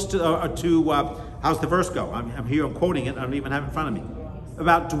close to, how's the verse go? I'm here, I'm quoting it, I don't even have it in front of me.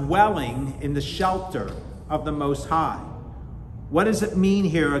 About dwelling in the shelter of the Most High. What does it mean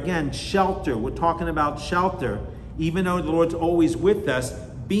here? Again, shelter, we're talking about shelter. Even though the Lord's always with us,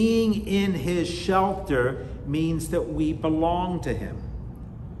 being in his shelter means that we belong to him,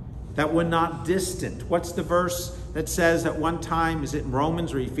 that we're not distant. What's the verse that says at one time, is it in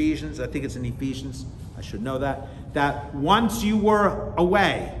Romans or Ephesians? I think it's in Ephesians. I should know that. That once you were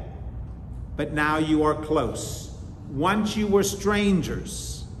away, but now you are close. Once you were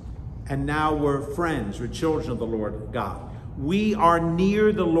strangers, and now we're friends. We're children of the Lord God. We are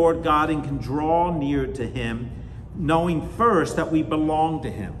near the Lord God and can draw near to him, knowing first that we belong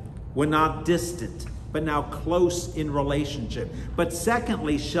to him. We're not distant, but now close in relationship. But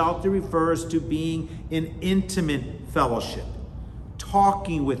secondly, shelter refers to being in intimate fellowship,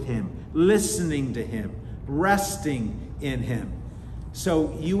 talking with him, listening to him, resting in him.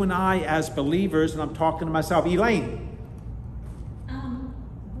 So you and I as believers, and I'm talking to myself, Elaine.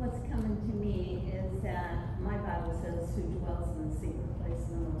 What's coming to me is that my Bible says who dwells in the secret place of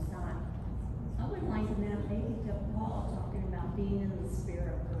the Most High. I would liken that maybe to Paul talking about being in the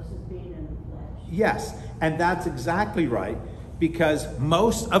spirit versus being in the flesh. Yes, and that's exactly right, because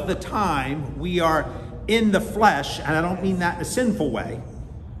most of the time we are in the flesh, and I don't mean that in a sinful way.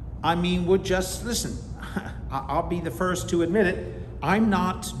 I mean, we're just, listen, I'll be the first to admit it, I'm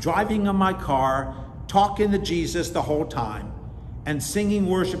not driving in my car, talking to Jesus the whole time, and singing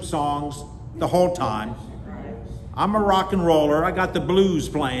worship songs the whole time. I'm a rock and roller. I got the blues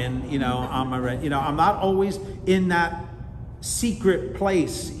playing. I'm not always in that secret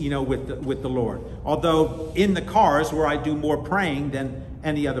place, with the Lord. Although in the cars where I do more praying than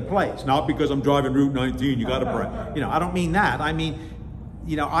any other place. Not because I'm driving Route 19, you got to pray. I don't mean that. I mean,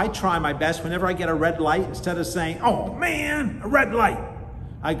 I try my best whenever I get a red light, instead of saying, oh man, a red light,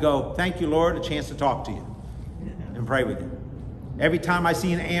 I go, thank you, Lord, a chance to talk to you and pray with you. Every time I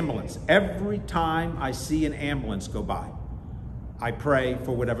see an ambulance go by, I pray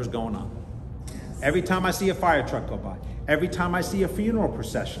for whatever's going on. Every time I see a fire truck go by, every time I see a funeral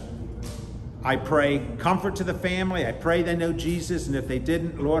procession, I pray comfort to the family. I pray they know Jesus. And if they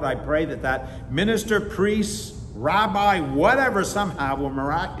didn't, Lord, I pray that minister, priest, rabbi, whatever, somehow will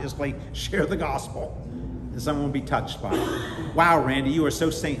miraculously share the gospel and someone will be touched by it. Wow, Randy, you are so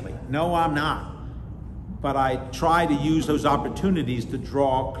saintly. No, I'm not. But I try to use those opportunities to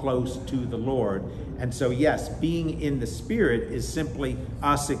draw close to the Lord. And so, yes, being in the Spirit is simply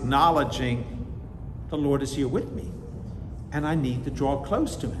us acknowledging the Lord is here with me. And I need to draw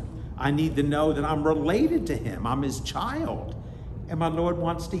close to him. I need to know that I'm related to him. I'm his child. And my Lord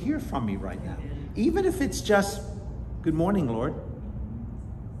wants to hear from me right now. Even if it's just, good morning, Lord.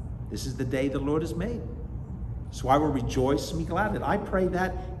 This is the day the Lord has made. So I will rejoice and be glad in it. I pray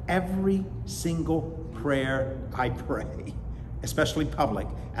that every single prayer I pray, especially public.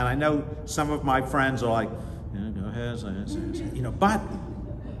 And I know some of my friends are like, go ahead, but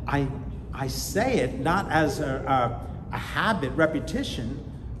I say it not as a habit, repetition.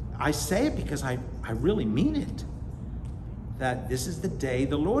 I say it because I really mean it. That this is the day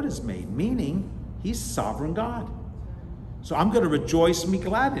the Lord has made, meaning he's sovereign God. So I'm going to rejoice and be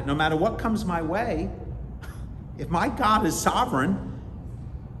glad in it. No matter what comes my way, if my God is sovereign,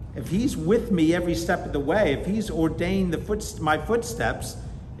 if he's with me every step of the way, if he's ordained my footsteps,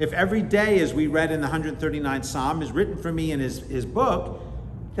 if every day, as we read in the 139th Psalm, is written for me in his book,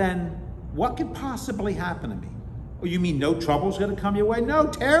 then what could possibly happen to me? Oh, you mean no trouble's going to come your way? No,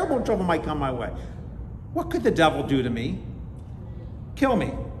 terrible trouble might come my way. What could the devil do to me? Kill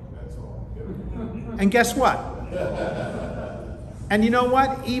me. And guess what? And you know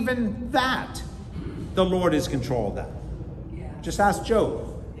what? Even that, the Lord is in control of that. Just ask Job.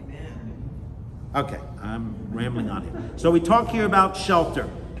 Okay, I'm rambling on here. So we talk here about shelter.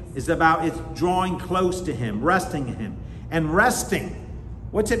 It's drawing close to him, resting in him. And resting,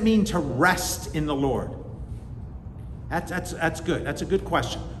 what's it mean to rest in the Lord? That's good. That's a good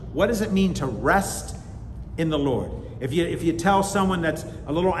question. What does it mean to rest in the Lord? If you tell someone that's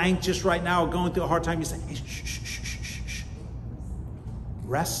a little anxious right now, or going through a hard time, you say, hey, shh, shh, shh, shh, shh.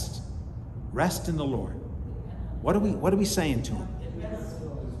 Rest in the Lord. What are we saying to him?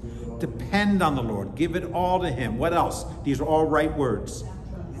 Depend on the Lord. Give it all to him. What else? These are all right words.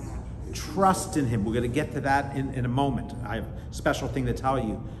 Trust in him. We're going to get to that in a moment. I have a special thing to tell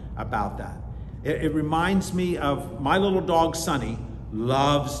you about that. It reminds me of my little dog, Sonny,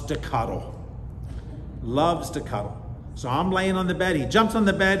 loves to cuddle. Loves to cuddle. So I'm laying on the bed. He jumps on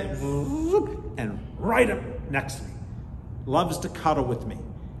the bed and right up next to me. Loves to cuddle with me.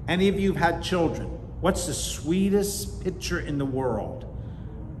 Any of you have had children? What's the sweetest picture in the world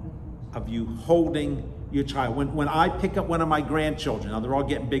of you holding your child? When I pick up one of my grandchildren, now they're all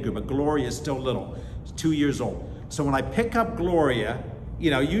getting bigger, but Gloria is still little. She's 2 years old. So when I pick up Gloria,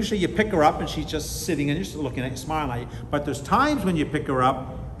 usually you pick her up and she's just sitting and you're just looking at you, smiling at you. But there's times when you pick her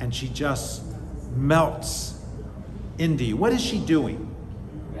up and she just melts into you. What is she doing?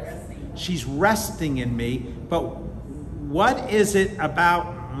 She's resting in me. But what is it about,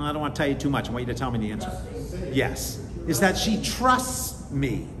 I don't want to tell you too much. I want you to tell me the answer. Yes. Is that she trusts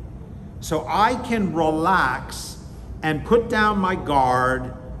me. So I can relax and put down my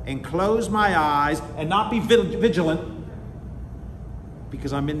guard and close my eyes and not be vigilant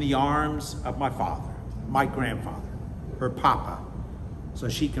because I'm in the arms of my father, my grandfather, her papa. so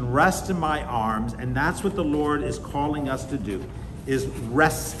she can rest in my arms. And that's what the Lord is calling us to do, is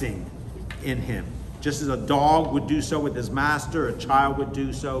resting in him. Just as a dog would do so with his master, a child would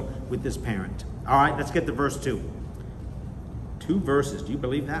do so with his parent. All right, let's get to verse 2. 2 verses, do you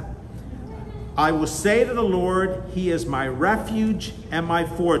believe that? I will say to the Lord, he is my refuge and my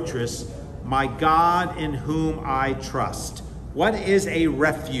fortress, my God in whom I trust. What is a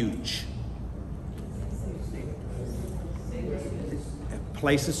refuge? A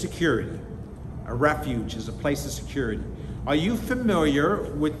place of security. A refuge is a place of security. Are you familiar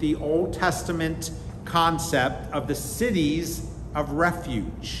with the Old Testament concept of the cities of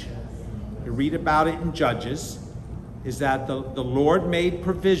refuge? You read about it in Judges, is that the Lord made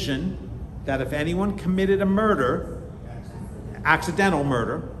provision that if anyone committed a murder, accidental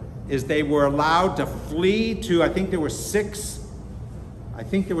murder, is they were allowed to flee to, I think there were six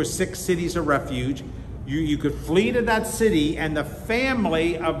cities of refuge. You could flee to that city, and the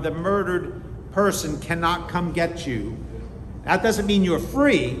family of the murdered person cannot come get you. That doesn't mean you're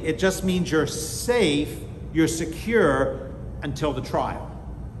free. It just means you're safe, you're secure until the trial.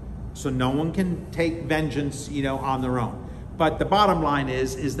 So no one can take vengeance, on their own. But the bottom line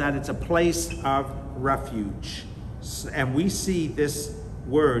is that it's a place of refuge. And we see this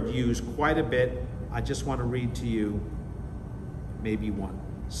word used quite a bit. I just want to read to you maybe one.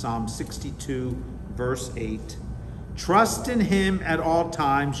 Psalm 62, verse 8. Trust in him at all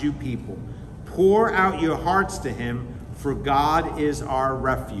times, you people. Pour out your hearts to him, for God is our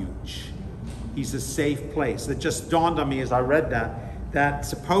refuge. He's a safe place. It just dawned on me as I read that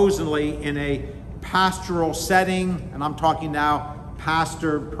supposedly in a pastoral setting, and I'm talking now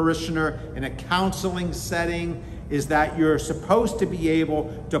pastor, parishioner, in a counseling setting, is that you're supposed to be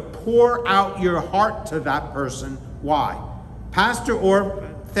able to pour out your heart to that person. Why? Pastor or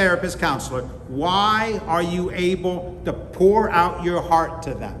therapist, counselor, why are you able to pour out your heart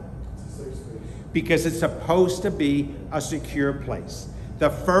to them? Because it's supposed to be a secure place. The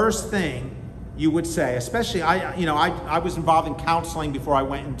first thing you would say, especially, I was involved in counseling before I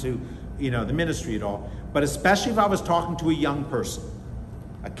went into, the ministry at all, but especially if I was talking to a young person,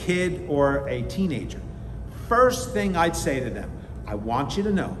 a kid or a teenager, first thing I'd say to them, I want you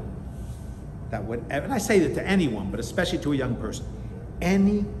to know that whatever, and I say that to anyone, but especially to a young person,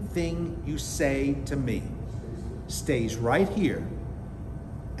 anything you say to me stays right here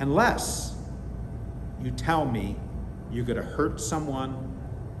unless you tell me you're going to hurt someone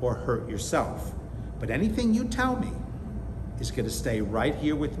or hurt yourself. But anything you tell me is going to stay right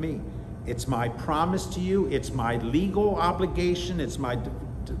here with me. It's my promise to you. It's my legal obligation. It's my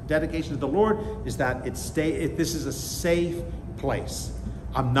dedication to the Lord, is that this is a safe place.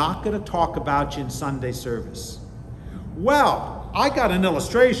 I'm not going to talk about you in Sunday service. Well, I got an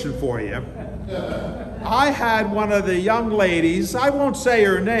illustration for you. I had one of the young ladies, I won't say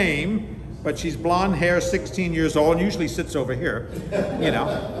her name, but she's blonde hair, 16 years old, and usually sits over here,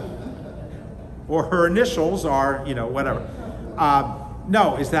 or her initials are, whatever.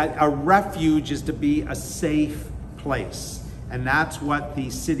 No, is that a refuge is to be a safe place. And that's what the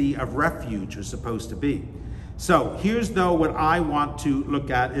city of refuge was supposed to be. So here's though what I want to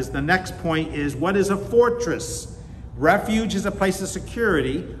look at is the next point is, what is a fortress? Refuge is a place of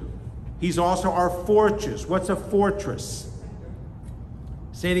security. He's also our fortress. What's a fortress?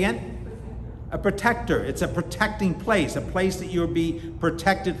 Say it again. A protector. It's a protecting place, a place that you'll be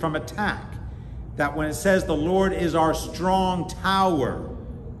protected from attack. That when it says the Lord is our strong tower,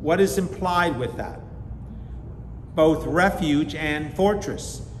 what is implied with that? Both refuge and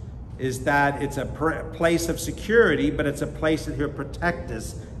fortress is that it's a place of security, but it's a place that he'll protect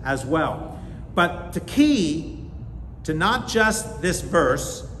us as well. But the key to not just this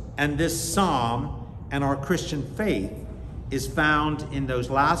verse and this psalm and our Christian faith is found in those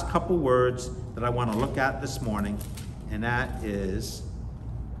last couple words that I want to look at this morning, and that is,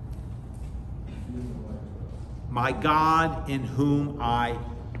 my God in whom I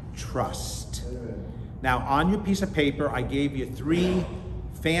trust. Now, on your piece of paper, I gave you 3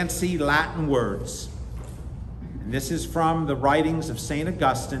 fancy Latin words. And this is from the writings of St.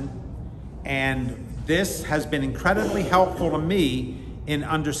 Augustine, and this has been incredibly helpful to me in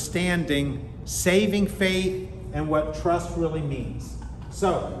understanding saving faith and what trust really means.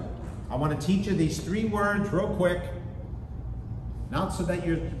 So, I want to teach you these 3 words real quick, not so that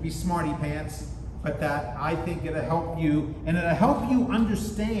you'll be smarty pants, but that I think it'll help you, and it'll help you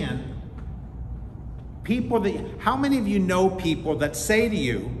understand people that, how many of you know people that say to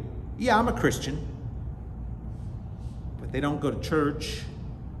you, yeah, I'm a Christian, but they don't go to church,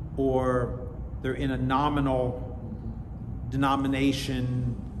 or they're in a nominal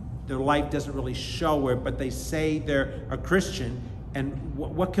denomination, their life doesn't really show it, but they say they're a Christian, And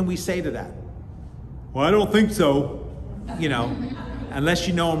what can we say to that? Well, I don't think so, you know, unless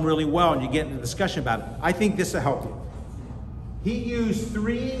you know him really well and you get into a discussion about it. I think this will help you. He used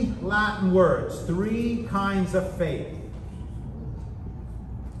 3 Latin words, 3 kinds of faith.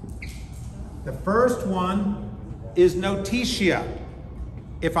 The first one is notitia,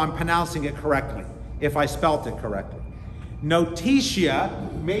 if I'm pronouncing it correctly, if I spelt it correctly. Notitia,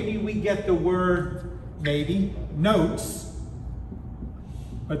 maybe we get the word, maybe, notes,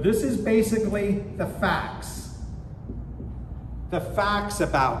 but this is basically the facts. The facts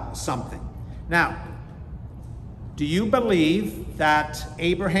about something. Now, do you believe that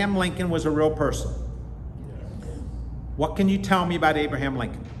Abraham Lincoln was a real person? What can you tell me about Abraham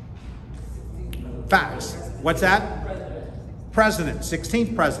Lincoln? Facts. What's that? President.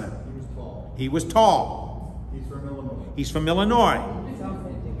 16th president. He was tall. He's from Illinois. He's from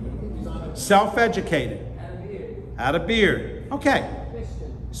Illinois. Self-educated. Had a beard. Okay.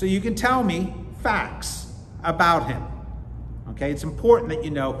 So you can tell me facts about him. Okay, it's important that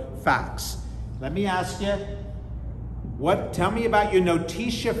you know facts. Let me ask you, tell me about your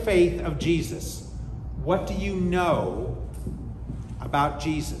notitia faith of Jesus. What do you know about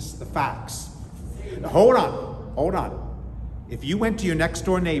Jesus, the facts? Hold on. If you went to your next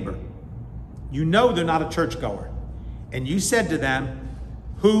door neighbor, you know they're not a churchgoer, and you said to them,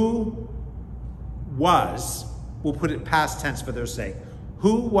 who was, we'll put it past tense for their sake,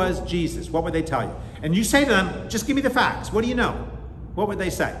 who was Jesus? What would they tell you? And you say to them, just give me the facts. What do you know? What would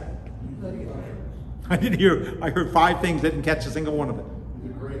they say? I heard 5 things, didn't catch a single one of it. He's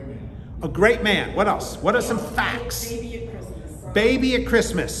a great man. A great man. What else? What are some facts? Baby at Christmas. Baby at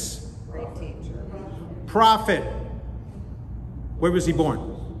Christmas. Great teacher. Prophet. Where was he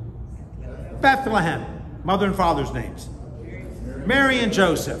born? Bethlehem. Mother and father's names. Mary and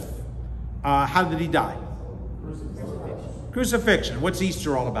Joseph. How did he die? Crucifixion. What's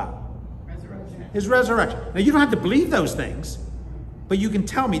Easter all about? Resurrection. His resurrection. Now, you don't have to believe those things, but you can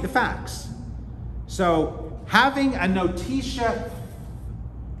tell me the facts. So, having a notitia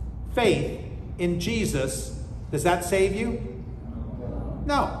faith in Jesus, does that save you?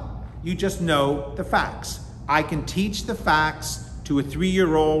 No. You just know the facts. I can teach the facts to a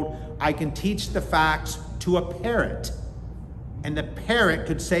 3-year-old. I can teach the facts to a parrot. And the parrot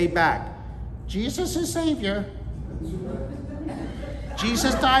could say back, Jesus is Savior.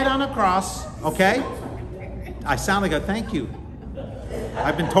 Jesus died on a cross. Okay? I sound like a thank you.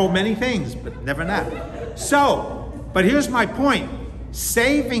 I've been told many things, but never that. So, but here's my point.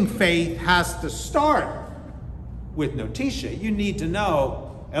 Saving faith has to start with notitia. You need to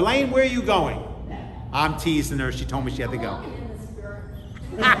know, Elaine, where are you going? I'm teasing her. She told me she had to go.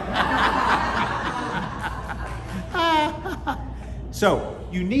 So,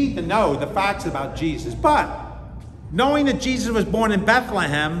 you need to know the facts about Jesus. But, knowing that Jesus was born in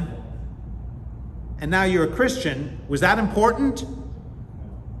Bethlehem, and now you're a Christian, was that important? It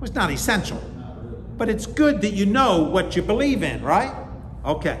was not essential. But it's good that you know what you believe in, right?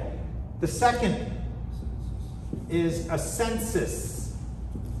 Okay. The second is a census.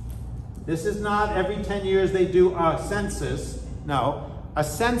 This is not every 10 years they do a census. No. A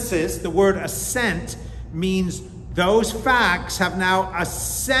census, the word assent, means those facts have now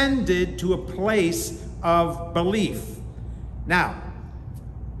ascended to a place of belief. Now,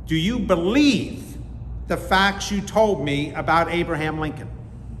 do you believe the facts you told me about Abraham Lincoln?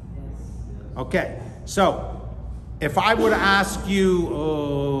 Okay, so if I were to ask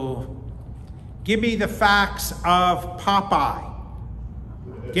you, give me the facts of Popeye.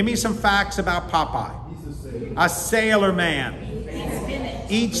 Give me some facts about Popeye. He's A sailor man.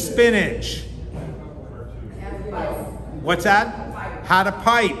 Eat spinach. What's that? Had a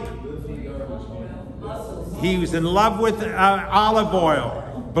pipe. He was in love with olive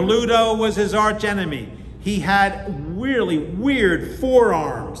oil. Bluto was his arch enemy. He had really weird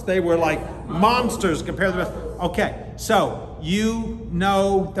forearms. They were like monsters compared to the rest. Okay, so you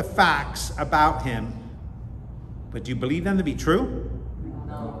know the facts about him, but do you believe them to be true?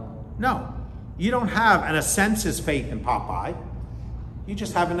 No. You don't have a census faith in Popeye. You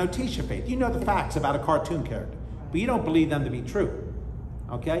just have a notitia faith. You know the facts about a cartoon character, but you don't believe them to be true.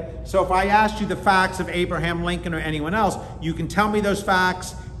 Okay? So if I asked you the facts of Abraham Lincoln or anyone else, you can tell me those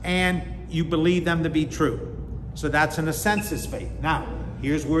facts and you believe them to be true. So that's an census faith. Now,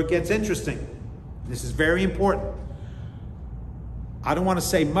 here's where it gets interesting. This is very important. I don't want to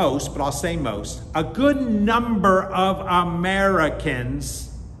say most, but I'll say most. A good number of Americans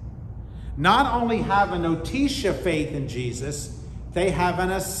not only have a notitia faith in Jesus, they have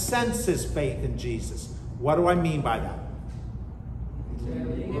a census faith in Jesus. What do I mean by that?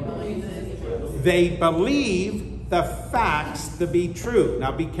 They believe the facts to be true.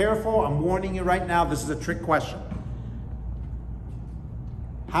 Now be careful, I'm warning you right now, this is a trick question.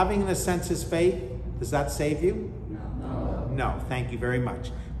 Having the senses faith, does that save you? No. No, thank you very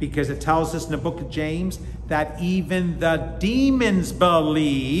much. Because it tells us in the book of James that even the demons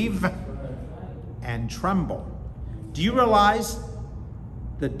believe and tremble. Do you realize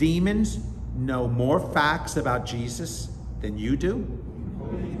the demons know more facts about Jesus than you do?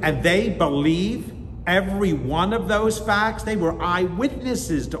 And they believe every one of those facts. They were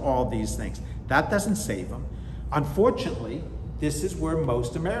eyewitnesses to all these things. That doesn't save them. Unfortunately, this is where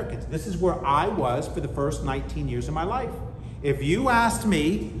most Americans, this is where I was for the first 19 years of my life. If you asked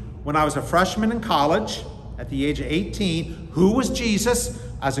me when I was a freshman in college at the age of 18, who was Jesus?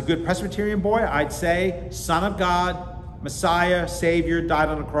 As a good Presbyterian boy, I'd say Son of God, Messiah, Savior, died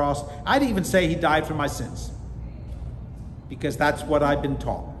on the cross. I'd even say he died for my sins, because that's what I've been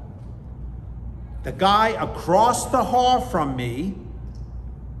taught. The guy across the hall from me,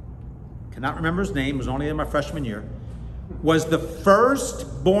 cannot remember his name, was only in my freshman year, was the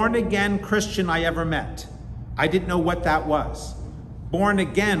first born-again Christian I ever met. I didn't know what that was. Born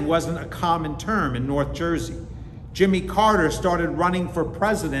again wasn't a common term in North Jersey. Jimmy Carter started running for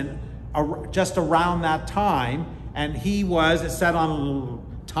president just around that time, and he was, it said on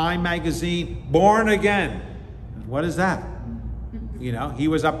Time magazine, born again. What is that? You know, he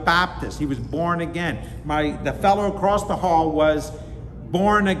was a Baptist. He was born again. The fellow across the hall was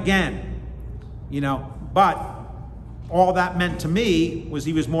born again. You know, but all that meant to me was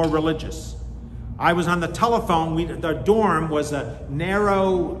he was more religious. I was on the telephone. The dorm was a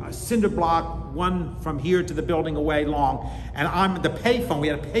narrow cinder block, one from here to the building away long. And I'm the payphone. We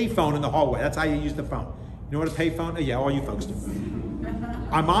had a payphone in the hallway. That's how you use the phone. You know what a payphone is? Yeah, all you folks do.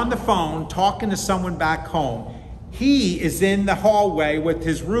 I'm on the phone talking to someone back home. He is in the hallway with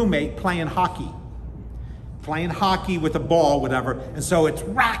his roommate playing hockey with a ball, whatever. And so it's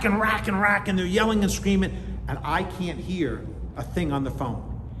racking. They're yelling and screaming. And I can't hear a thing on the phone.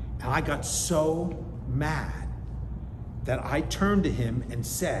 And I got so mad that I turned to him and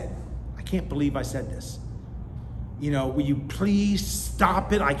said, I can't believe I said this. You know, will you please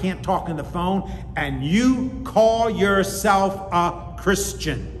stop it? I can't talk on the phone. And you call yourself a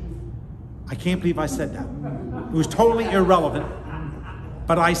Christian. I can't believe I said that. It was totally irrelevant.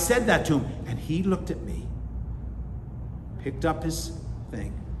 But I said that to him. And he looked at me, picked up his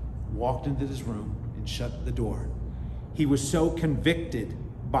thing, walked into his room, and shut the door. He was so convicted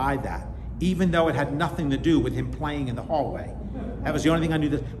by that, even though it had nothing to do with him playing in the hallway. That was the only thing I knew.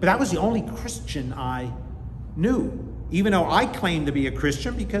 But that was the only Christian I knew, even though I claimed to be a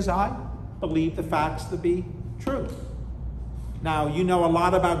Christian because I believe the facts to be true. Now, you know a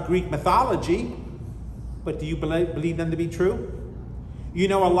lot about Greek mythology, but do you believe them to be true? You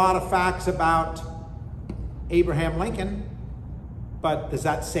know a lot of facts about Abraham Lincoln, but does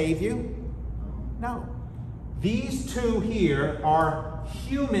that save you? No. These two here are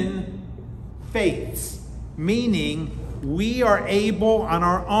human faiths, meaning we are able on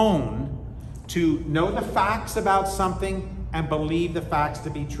our own to know the facts about something and believe the facts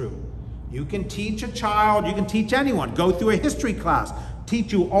to be true. You can teach a child, you can teach anyone, go through a history class,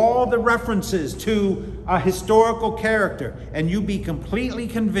 teach you all the references to a historical character, and you be completely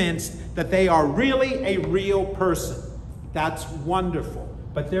convinced that they are really a real person. That's wonderful.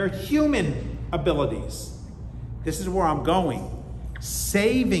 But they're human abilities. This is where I'm going.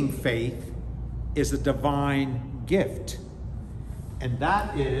 Saving faith is a divine gift. And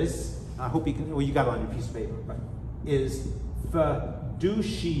that is, I hope you can, well, you got it on your piece of paper, but is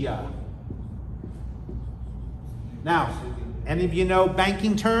fiducia. Now, any of you know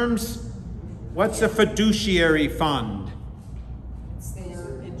banking terms? What's a fiduciary fund? It's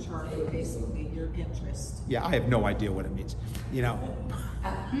there in charge of basically your interest. Yeah, I have no idea what it means, you know.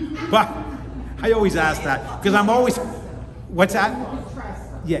 But I always ask that because I'm always, what's that?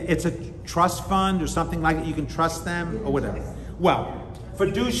 Yeah, it's a trust fund or something like it. You can trust them or whatever. Well,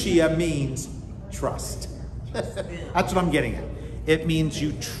 fiducia means trust. That's what I'm getting at. It means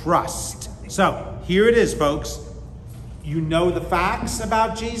you trust. So here it is, folks. You know the facts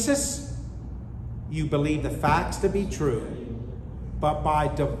about Jesus. You believe the facts to be true. But by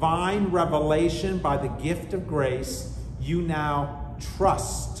divine revelation, by the gift of grace, you now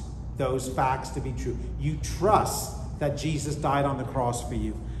trust those facts to be true. You trust that Jesus died on the cross for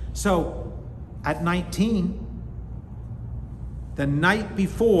you. So at 19, the night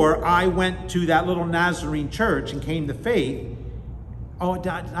before I went to that little Nazarene church and came to faith, oh,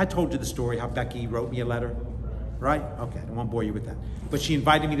 I told you the story, how Becky wrote me a letter, right? Okay, I won't bore you with that. But she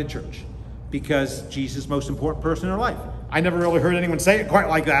invited me to church because Jesus is the most important person in her life. I never really heard anyone say it quite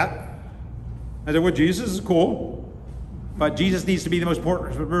like that. I said, well, Jesus is cool. but Jesus needs to be the most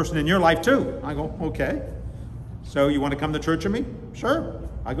important person in your life too. I go, okay. So you want to come to church with me? Sure.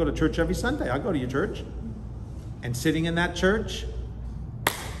 I go to church every Sunday. I go to your church. And sitting in that church,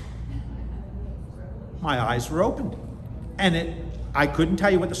 my eyes were opened. And I couldn't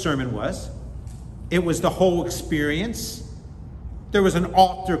tell you what the sermon was. It was the whole experience. There was an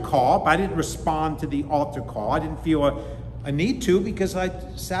altar call, but I didn't respond to the altar call. I didn't feel a need to, because I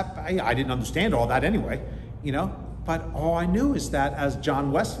didn't understand all that anyway, you know. But all I knew is that, as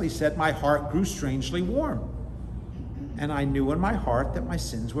John Wesley said, my heart grew strangely warm. And I knew in my heart that my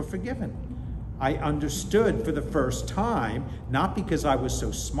sins were forgiven. I understood for the first time, not because I was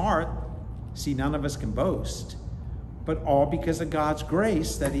so smart, see, none of us can boast, but all because of God's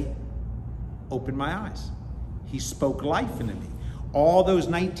grace, that he opened my eyes. He spoke life into me. All those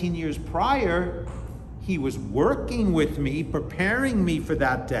 19 years prior, he was working with me, preparing me for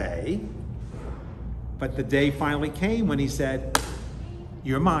that day. But the day finally came when he said,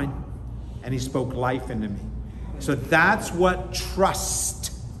 you're mine. And he spoke life into me. So that's what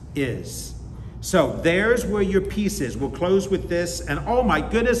trust is. So there's where your peace is. We'll close with this. And oh my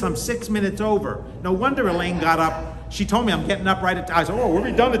goodness, I'm 6 minutes over. No wonder Elaine got up. She told me I'm getting up right at, I said, oh, we'll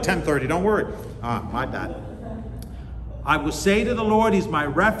be done at 10:30, don't worry. My bad. I will say to the Lord, he's my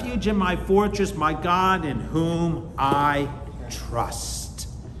refuge and my fortress, my God in whom I trust.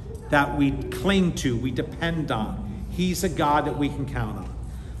 That we cling to, we depend on. He's a God that we can count on.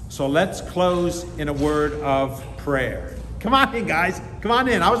 So let's close in a word of prayer. Come on in, guys. Come on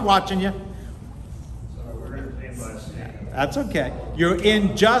in. I was watching you. That's okay. You're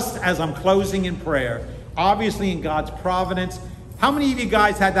in just as I'm closing in prayer. Obviously in God's providence. How many of you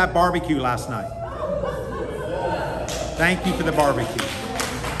guys had that barbecue last night? Thank you for the barbecue.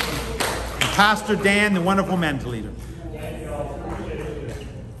 And Pastor Dan, the wonderful men's leader.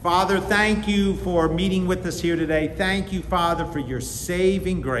 Father, thank you for meeting with us here today. Thank you, Father, for your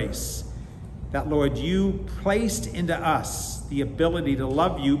saving grace. That, Lord, you placed into us the ability to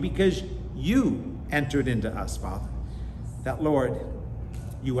love you because you entered into us, Father. That, Lord,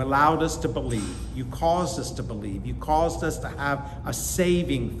 you allowed us to believe. You caused us to believe. You caused us to have a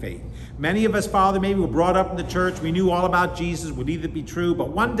saving faith. Many of us, Father, maybe were brought up in the church. We knew all about Jesus, would either be true, but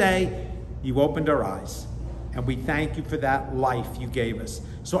one day you opened our eyes. And we thank you for that life you gave us.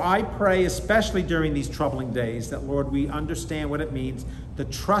 So I pray, especially during these troubling days, that, Lord, we understand what it means to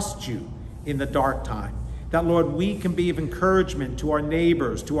trust you in the dark time. That, Lord, we can be of encouragement to our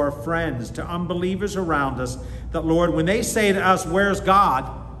neighbors, to our friends, to unbelievers around us. That, Lord, when they say to us, where's God?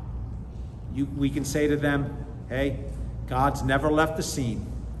 We can say to them, hey, God's never left the scene.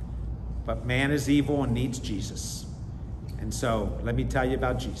 But man is evil and needs Jesus. And so let me tell you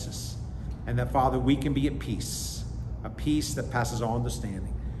about Jesus. And that, Father, we can be at peace, a peace that passes all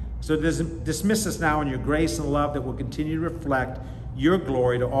understanding. So dismiss us now in your grace and love that will continue to reflect your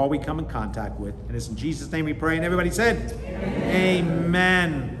glory to all we come in contact with. And it's in Jesus' name we pray. And everybody said,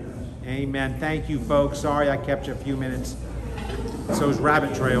 amen. Amen. Thank you, folks. Sorry I kept you a few minutes. It's those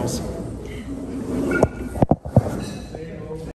rabbit trails.